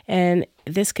 And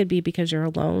this could be because you're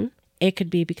alone. It could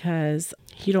be because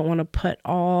you don't want to put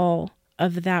all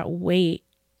of that weight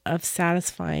of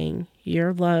satisfying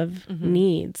your love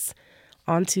needs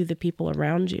onto the people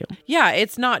around you. Yeah,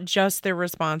 it's not just their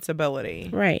responsibility.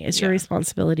 Right. It's your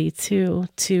responsibility too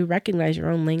to recognize your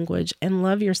own language and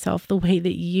love yourself the way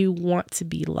that you want to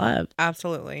be loved.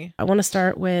 Absolutely. I want to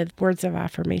start with words of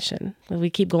affirmation.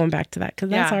 We keep going back to that because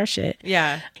that's our shit.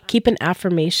 Yeah. Keep an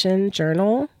affirmation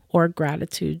journal or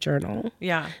gratitude journal.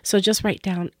 Yeah. So just write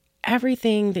down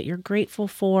everything that you're grateful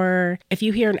for. If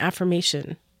you hear an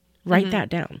affirmation, write that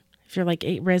down. If you're like,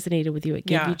 it resonated with you, it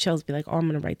gave you chills, be like, oh, I'm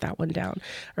going to write that one down.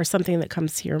 Or something that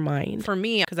comes to your mind. For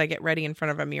me, because I get ready in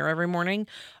front of a mirror every morning,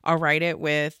 I'll write it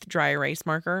with dry erase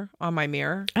marker on my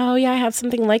mirror. Oh, yeah, I have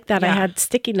something like that. Yeah. I had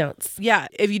sticky notes. Yeah.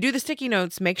 If you do the sticky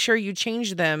notes, make sure you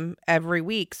change them every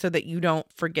week so that you don't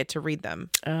forget to read them.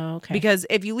 Oh, okay. Because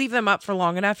if you leave them up for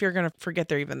long enough, you're going to forget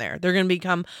they're even there. They're going to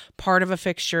become part of a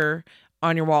fixture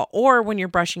on your wall, or when you're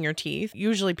brushing your teeth.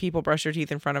 Usually people brush their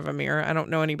teeth in front of a mirror. I don't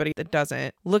know anybody that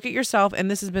doesn't. Look at yourself, and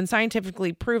this has been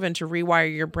scientifically proven to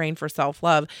rewire your brain for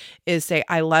self-love, is say,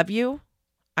 I love you,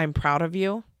 I'm proud of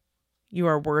you, you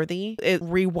are worthy. It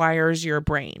rewires your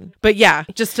brain. But yeah,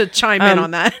 just to chime in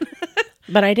on that.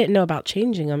 But I didn't know about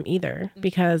changing them either,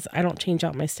 because I don't change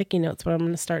out my sticky notes, but I'm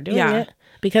going to start doing it.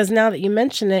 Because now that you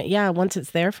mention it, once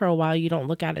it's there for a while, you don't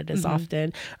look at it as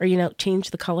often. Or, change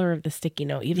the color of the sticky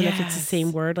note. Even if it's the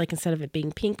same word, like instead of it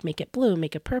being pink, make it blue,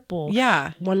 make it purple.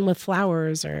 Yeah. One with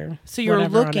flowers or so you're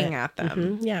whatever looking at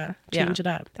them. Yeah. Change it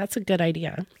up. That's a good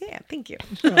idea. Yeah, thank you.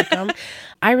 You're welcome.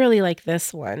 I really like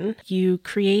this one. You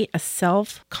create a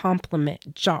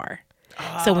self-compliment jar.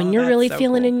 So when you're really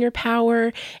feeling in your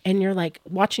power and you're like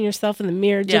watching yourself in the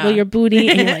mirror, jiggle your booty,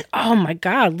 and you're like, oh my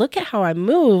God, look at how I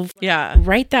move. Yeah.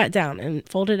 Write that down and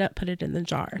fold it up, put it in the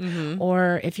jar.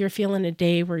 Or if you're feeling a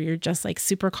day where you're just like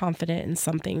super confident in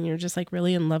something, you're just like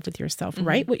really in love with yourself,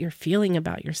 write what you're feeling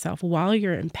about yourself while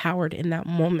you're empowered in that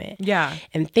moment. Yeah.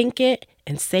 And think it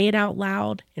and say it out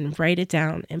loud and write it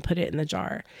down and put it in the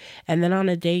jar. And then on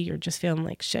a day you're just feeling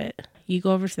like shit, you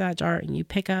go over to that jar and you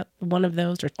pick up one of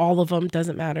those or all of them,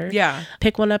 doesn't matter. Yeah.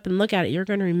 Pick one up and look at it. You're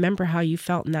going to remember how you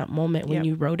felt in that moment when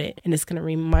you wrote it. And it's going to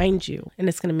remind you, and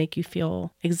it's going to make you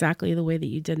feel exactly the way that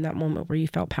you did in that moment where you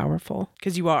felt powerful.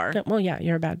 Because you are. Well, yeah,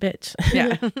 you're a bad bitch.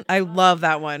 Yeah. I love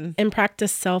that one. And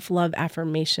practice self-love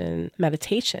affirmation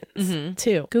meditations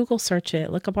too. Google search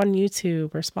it. Look up on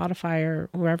YouTube or Spotify or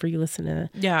wherever you listen to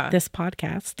this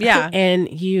podcast. Yeah. And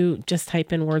you just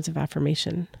type in words of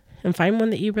affirmation and find one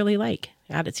that you really like.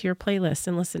 Add it to your playlist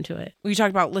and listen to it. We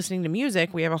talked about listening to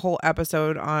music. We have a whole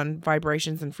episode on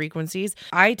vibrations and frequencies.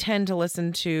 I tend to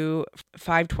listen to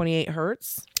 528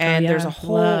 hertz. And there's a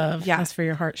whole... love. That's for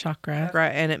your heart chakra.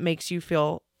 And it makes you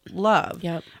feel love.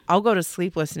 Yep. I'll go to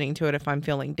sleep listening to it if I'm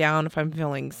feeling down, if I'm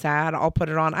feeling sad. I'll put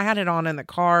it on. I had it on in the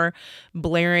car,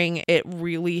 blaring. It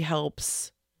really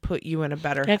helps put you in a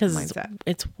better mindset.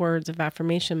 It's words of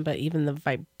affirmation, but even the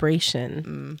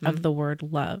vibration of the word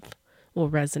love will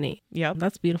resonate. Yep.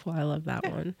 That's beautiful. I love that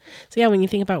one. So yeah, when you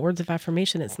think about words of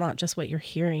affirmation, it's not just what you're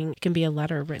hearing. It can be a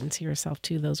letter written to yourself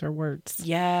too. Those are words.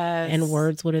 Yes. And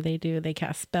words, what do? They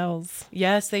cast spells.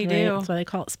 Yes, they do. That's why they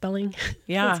call it spelling.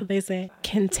 Yeah. That's what they say.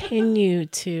 Continue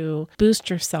to boost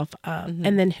yourself up.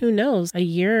 And then who knows, a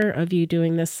year of you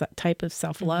doing this type of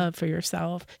self-love for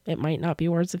yourself, it might not be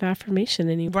words of affirmation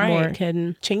anymore. Right. It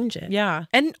can change it. Yeah.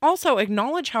 And also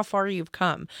acknowledge how far you've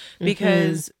come,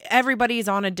 because everybody's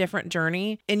on a different journey.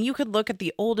 And you could look at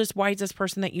the oldest, wisest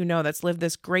person that you know that's lived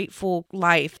this grateful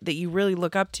life that you really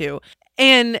look up to.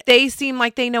 And they seem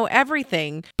like they know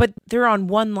everything, but they're on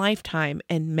one lifetime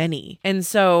and many. And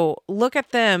so look at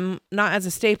them not as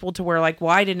a staple to where like, well,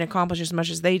 I didn't accomplish as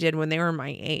much as they did when they were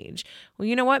my age. Well,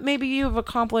 you know what? Maybe you've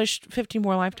accomplished 15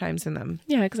 more lifetimes than them.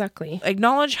 Yeah, exactly.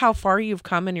 Acknowledge how far you've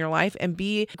come in your life and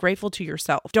be grateful to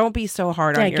yourself. Don't be so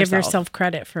hard on yourself. Give yourself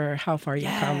credit for how far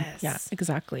you've come. Yeah,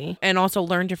 exactly. And also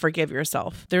learn to forgive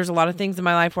yourself. There's a lot of things in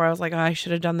my life where I was like, oh, I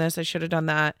should have done this. I should have done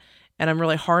that. And I'm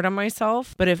really hard on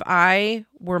myself. But if I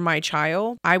were my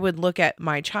child, I would look at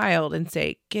my child and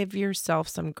say, give yourself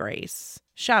some grace.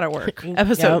 Shadow work,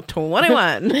 episode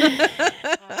 21.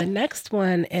 The next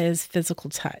one is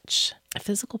physical touch.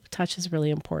 Physical touch is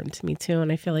really important to me too.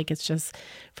 And I feel like it's just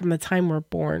from the time we're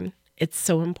born, it's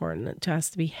so important to us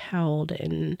to be held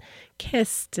and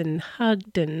kissed and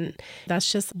hugged. And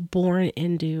that's just born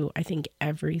into, I think,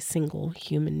 every single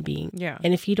human being. Yeah.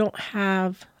 And if you don't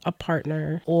have a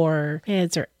partner or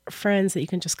kids or friends that you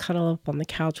can just cuddle up on the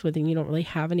couch with, and you don't really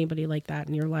have anybody like that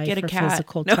in your life, get a for cat.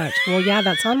 Physical touch. Well, yeah,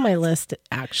 that's on my list,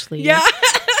 actually. Yeah.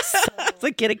 It's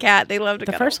like, get a cat. They love to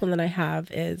The cuddle. first one that I have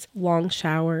is long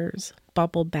showers,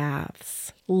 bubble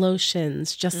baths,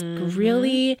 lotions. Just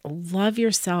really love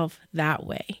yourself that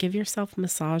way. Give yourself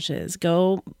massages.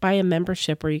 Go buy a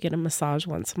membership where you get a massage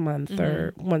once a month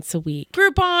or once a week.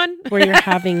 Groupon. Where you're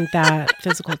having that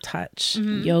physical touch.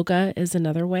 Yoga is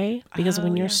another way, because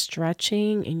when you're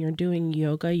stretching and you're doing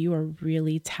yoga, you are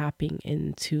really tapping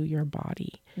into your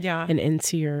body. Yeah. And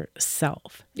into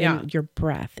yourself and your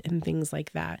breath and things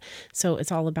like that. So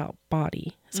it's all about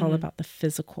body. It's all about the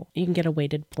physical. You can get a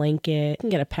weighted blanket. You can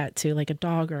get a pet too, like a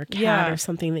dog or a cat or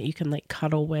something that you can like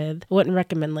cuddle with. I wouldn't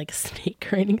recommend like a snake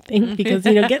or anything, because,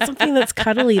 you know, get something that's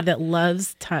cuddly that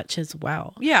loves touch as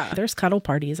well. Yeah. There's cuddle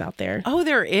parties out there. Oh,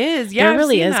 there is. Yeah. There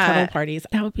really I've is seen cuddle that. parties.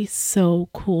 That would be so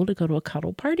cool to go to a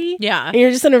cuddle party. Yeah. And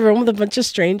you're just in a room with a bunch of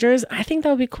strangers. I think that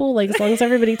would be cool. Like, as long as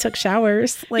everybody took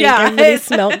showers, like everybody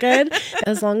smelled good.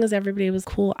 As long as everybody was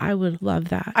cool, I would love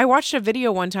that. I watched a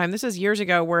video one time, this was years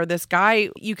ago, where this guy,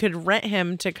 you could rent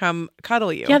him to come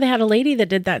cuddle you. Yeah, they had a lady that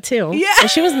did that too. Yeah. And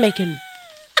she was making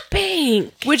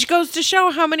bank. Which goes to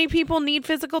show how many people need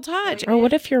physical touch. Or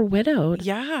what if you're widowed?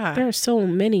 Yeah. There are so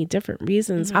many different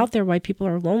reasons out there why people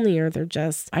are lonely, or they're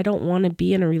just, I don't want to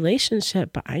be in a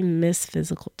relationship, but I miss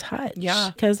physical touch.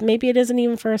 Yeah. Because maybe it isn't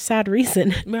even for a sad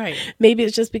reason. Right. Maybe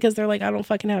it's just because they're like, I don't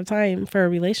fucking have time for a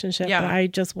relationship, Yeah. but I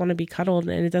just want to be cuddled,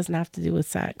 and it doesn't have to do with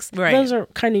sex. Right. Those are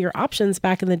kind of your options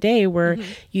back in the day, where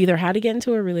you either had to get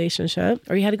into a relationship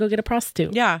or you had to go get a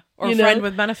prostitute. Yeah. Or You a friend know?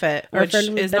 with benefit, Or a which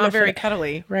friend with is not very benefit.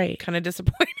 cuddly. Right. Kind of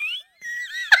disappointing.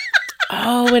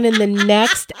 Oh, and in the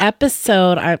next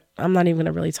episode, I'm not even going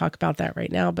to really talk about that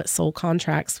right now, but soul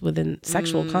contracts within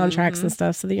sexual contracts and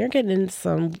stuff. So that you're getting into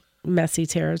some messy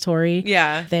territory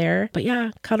there. But yeah,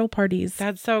 cuddle parties.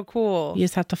 That's so cool. You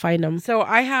just have to find them. So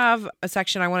I have a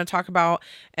section I want to talk about,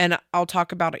 and I'll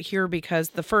talk about it here because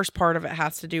the first part of it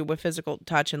has to do with physical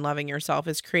touch and loving yourself,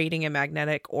 is creating a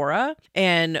magnetic aura.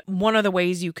 And one of the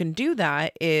ways you can do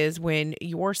that is when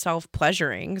you're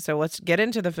self-pleasuring. So let's get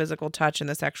into the physical touch and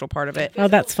the sexual part of it. Oh,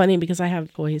 that's funny because I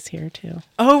have toys here too.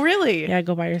 Oh, really? Yeah,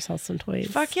 go buy yourself some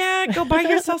toys. Fuck yeah. Go buy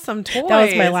yourself some toys. That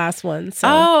was my last one. So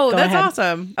Oh, go that's ahead.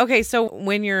 awesome. Okay. Okay, so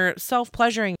when you're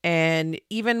self-pleasuring, and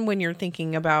even when you're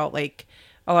thinking about, like,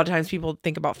 a lot of times people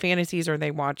think about fantasies or they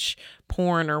watch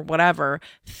porn or whatever,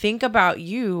 think about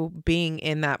you being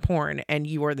in that porn and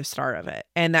you are the star of it.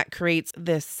 And that creates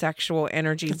this sexual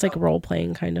energy. It's like role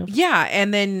playing kind of. Yeah.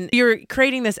 And then you're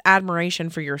creating this admiration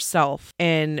for yourself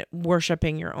and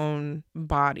worshiping your own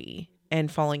body and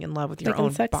falling in love with your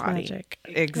own sex body. Magic.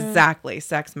 Exactly.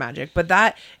 Sex magic. But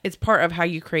that is part of how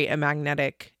you create a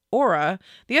magnetic aura.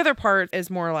 The other part is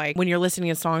more like when you're listening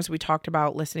to songs. We talked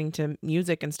about listening to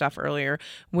music and stuff earlier.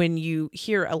 When you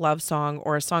hear a love song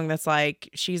or a song that's like,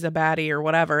 she's a baddie or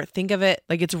whatever, think of it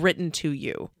like it's written to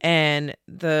you. And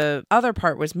the other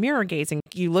part was mirror gazing.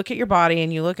 You look at your body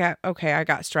and you look at, okay, I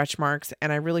got stretch marks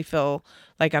and I really feel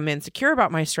like I'm insecure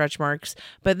about my stretch marks,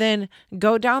 but then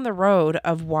go down the road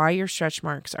of why your stretch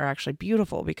marks are actually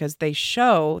beautiful, because they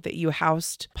show that you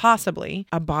housed possibly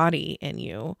a body in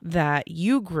you, that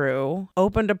you grew,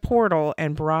 opened a portal,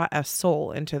 and brought a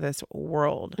soul into this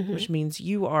world, which means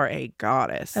you are a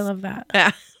goddess. I love that.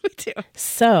 Yeah, me too.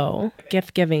 So,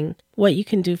 gift giving, what you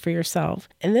can do for yourself.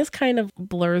 And this kind of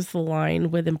blurs the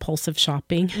line with impulsive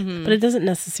shopping, but it doesn't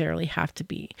necessarily have to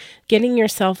be. Getting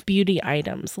yourself beauty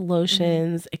items,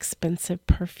 lotions, expensive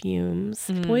perfumes,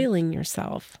 spoiling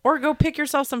yourself. Or go pick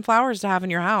yourself some flowers to have in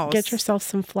your house. Get yourself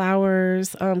some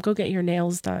flowers. Go get your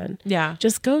nails done. Yeah.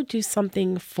 Just go do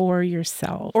something for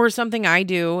yourself. Or something I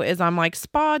do is I'm like,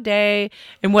 spa day.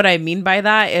 And what I mean by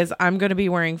that is I'm going to be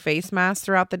wearing face masks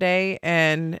throughout the day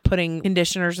and putting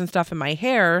conditioners and stuff in my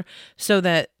hair so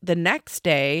that the next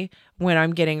day when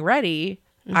I'm getting ready,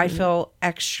 I feel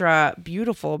extra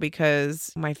beautiful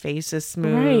because my face is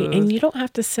smooth. Right. And you don't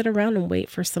have to sit around and wait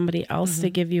for somebody else to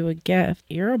give you a gift.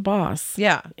 You're a boss.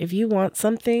 Yeah. If you want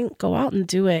something, go out and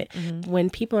do it. When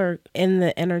people are in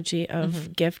the energy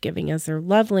of gift giving as their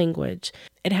love language,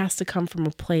 it has to come from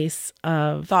a place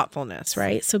of thoughtfulness,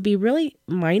 right? So be really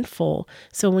mindful.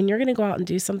 So when you're going to go out and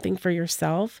do something for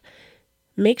yourself,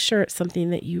 make sure it's something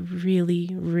that you really,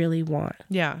 really want.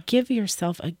 Yeah. Give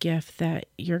yourself a gift that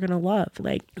you're going to love.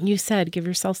 Like you said, give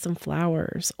yourself some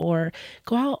flowers, or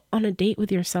go out on a date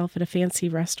with yourself at a fancy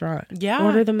restaurant. Yeah.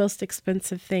 Order the most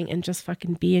expensive thing and just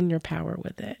fucking be in your power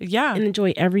with it. Yeah. And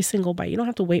enjoy every single bite. You don't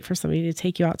have to wait for somebody to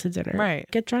take you out to dinner. Right.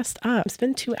 Get dressed up.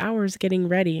 Spend 2 hours getting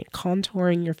ready,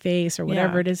 contouring your face or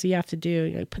whatever it is you have to do.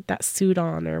 You know, put that suit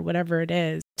on or whatever it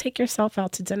is. Take yourself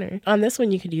out to dinner. On this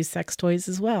one, you could use sex toys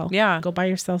as well. Yeah. Go buy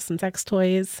yourself some sex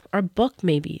toys, or a book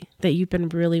maybe that you've been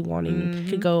really wanting.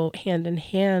 Could go hand in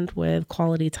hand with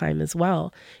quality time as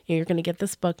well. You're going to get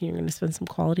this book and you're going to spend some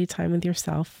quality time with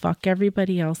yourself. Fuck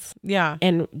everybody else. Yeah.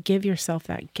 And give yourself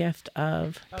that gift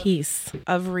of peace.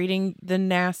 Of reading the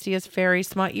nastiest fairy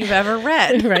smut you've ever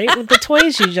read. Right? With the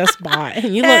toys you just bought.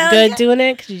 And you look good doing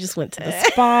it because you just went to the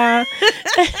spa.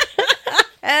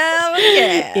 Hell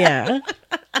yeah. Yeah.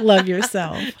 Love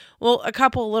yourself. Well, a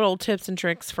couple little tips and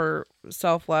tricks for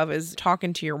self-love is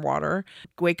talking to your water.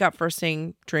 Wake up first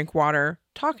thing, drink water,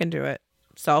 talk into it.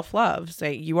 Self-love.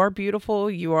 Say, you are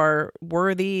beautiful, you are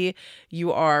worthy,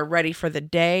 you are ready for the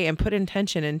day, and put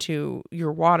intention into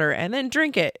your water and then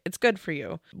drink it. It's good for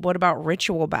you. What about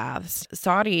ritual baths?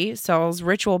 Saudi sells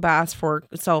ritual baths for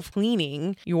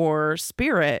self-cleaning your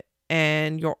spirit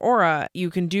and your aura. You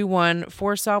can do one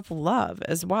for self-love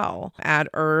as well. Add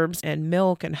herbs and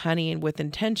milk and honey with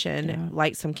intention.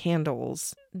 Light some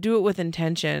candles. Do it with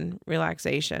intention,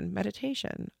 relaxation,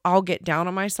 meditation. I'll get down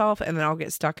on myself and then I'll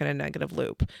get stuck in a negative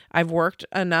loop. I've worked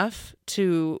enough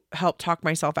to help talk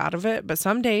myself out of it, but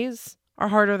some days are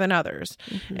harder than others.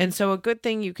 And so a good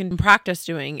thing you can practice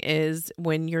doing is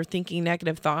when you're thinking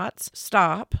negative thoughts,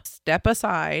 stop, step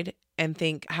aside, and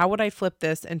think, how would I flip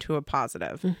this into a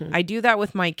positive? I do that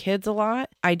with my kids a lot.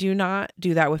 I do not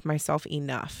do that with myself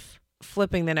enough.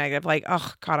 Flipping the negative, like,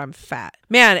 oh God, I'm fat.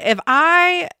 Man, if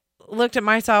I looked at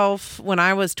myself when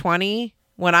I was 20,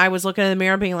 when I was looking in the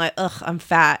mirror being like, ugh, I'm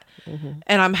fat,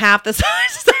 and I'm half the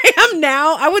size I am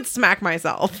now, I would smack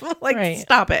myself. Like,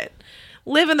 stop it.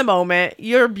 Live in the moment.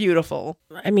 You're beautiful.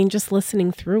 I mean, just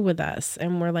listening through with us.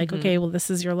 And we're like, okay, well,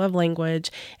 this is your love language.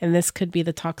 And this could be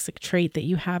the toxic trait that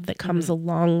you have that comes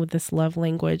along with this love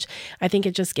language. I think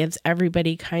it just gives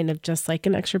everybody kind of just like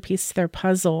an extra piece to their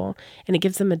puzzle. And it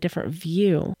gives them a different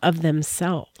view of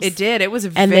themselves. It did. It was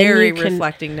very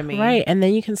reflecting to me. Right. And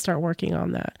then you can start working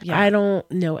on that. Yeah. I don't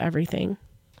know everything.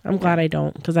 I'm glad I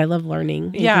don't, because I love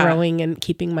learning and growing and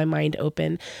keeping my mind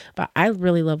open. But I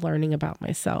really love learning about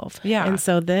myself. Yeah. And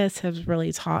so this has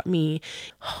really taught me,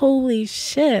 holy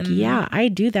shit, yeah, I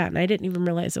do that. And I didn't even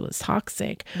realize it was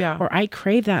toxic. Yeah. Or I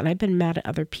crave that. And I've been mad at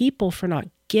other people for not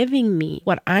giving me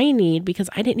what I need because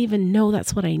I didn't even know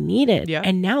that's what I needed. Yeah.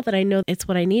 And now that I know it's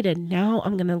what I needed, now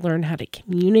I'm going to learn how to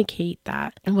communicate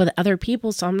that with other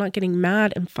people so I'm not getting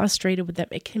mad and frustrated with them.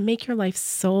 It can make your life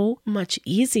so much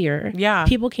easier. Yeah.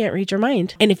 People can't read your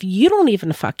mind. And if you don't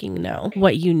even fucking know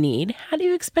what you need, how do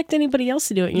you expect anybody else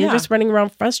to do it? You're Yeah. just running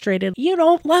around frustrated. You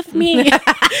don't love me.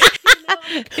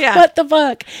 Yeah. What the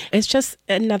fuck? It's just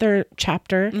another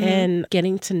chapter in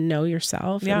getting to know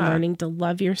yourself and learning to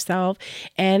love yourself.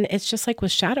 And it's just like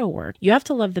with shadow work. You have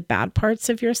to love the bad parts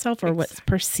of yourself or what's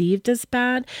perceived as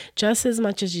bad just as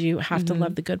much as you have to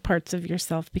love the good parts of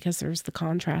yourself because there's the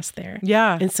contrast there.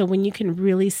 Yeah. And so when you can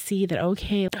really see that,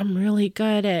 okay, I'm really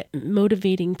good at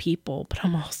motivating people, but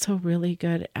I'm also really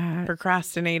good at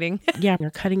Procrastinating. or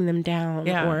cutting them down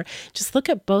Yeah. or just look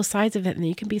at both sides of it and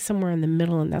you can be somewhere in the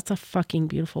middle and that's a fucking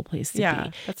beautiful place to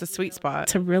be. That's a sweet spot.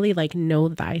 To really like know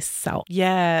thyself.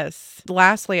 Yes.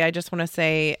 Lastly, I just want to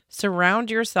say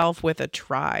surround yourself with a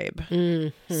tribe.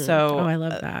 So Oh, I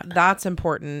love that. That's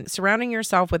important. Surrounding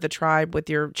yourself with a tribe,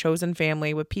 with your chosen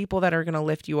family, with people that are going to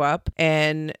lift you up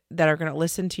and that are going to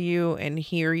listen to you and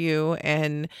hear you.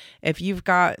 And if you've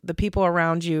got the people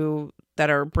around you that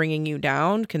are bringing you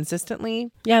down consistently.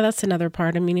 Yeah, that's another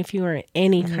part. I mean, if you are in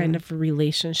any kind of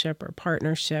relationship or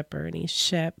partnership or any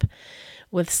ship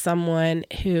with someone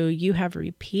who you have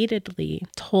repeatedly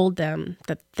told them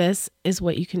that this is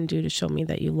what you can do to show me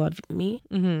that you love me,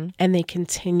 and they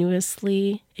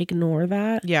continuously ignore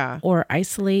that or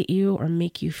isolate you or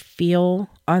make you feel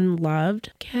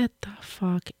unloved, get the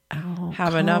fuck out.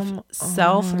 Have enough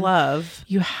self-love.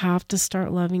 You have to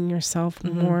start loving yourself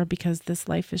more because this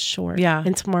life is short. Yeah.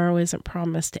 And tomorrow isn't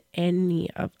promised to any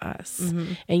of us.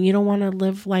 And you don't want to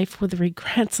live life with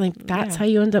regrets. Like that's how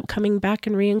you end up coming back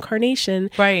in reincarnation.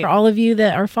 Right. For all of you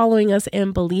that are following us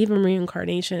and believe in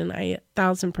reincarnation, I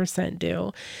 1000%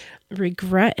 do.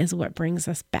 Regret is what brings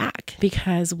us back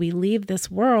because we leave this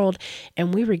world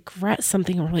and we regret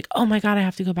something and we're like, oh my God, I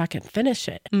have to go back and finish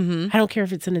it. I don't care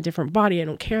if it's in a different body. I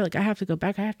don't care. Like I have to go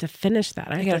back. I have to finish that.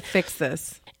 I got to fix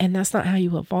this. And that's not how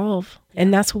you evolve.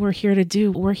 And that's what we're here to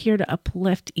do. We're here to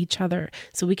uplift each other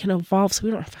so we can evolve. So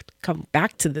we don't have to come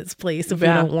back to this place if we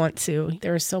don't want to.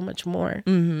 There is so much more.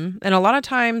 And a lot of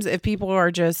times if people are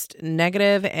just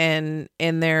negative and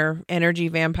in their energy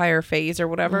vampire phase or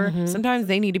whatever, sometimes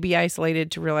they need to be isolated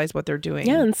to realize what they're doing.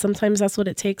 Yeah. And sometimes that's what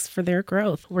it takes for their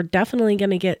growth. We're definitely going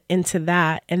to get into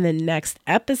that in the next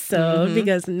episode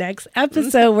because next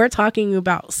episode, we're talking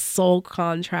about soul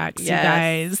contracts, you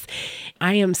guys.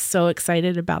 I am so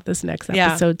excited about this next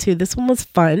episode too. This one was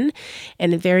fun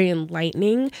and very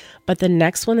enlightening, but the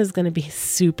next one is going to be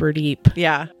super deep.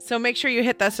 Yeah. So make sure you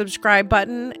hit that subscribe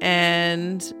button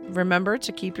and remember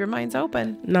to keep your minds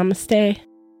open. Namaste.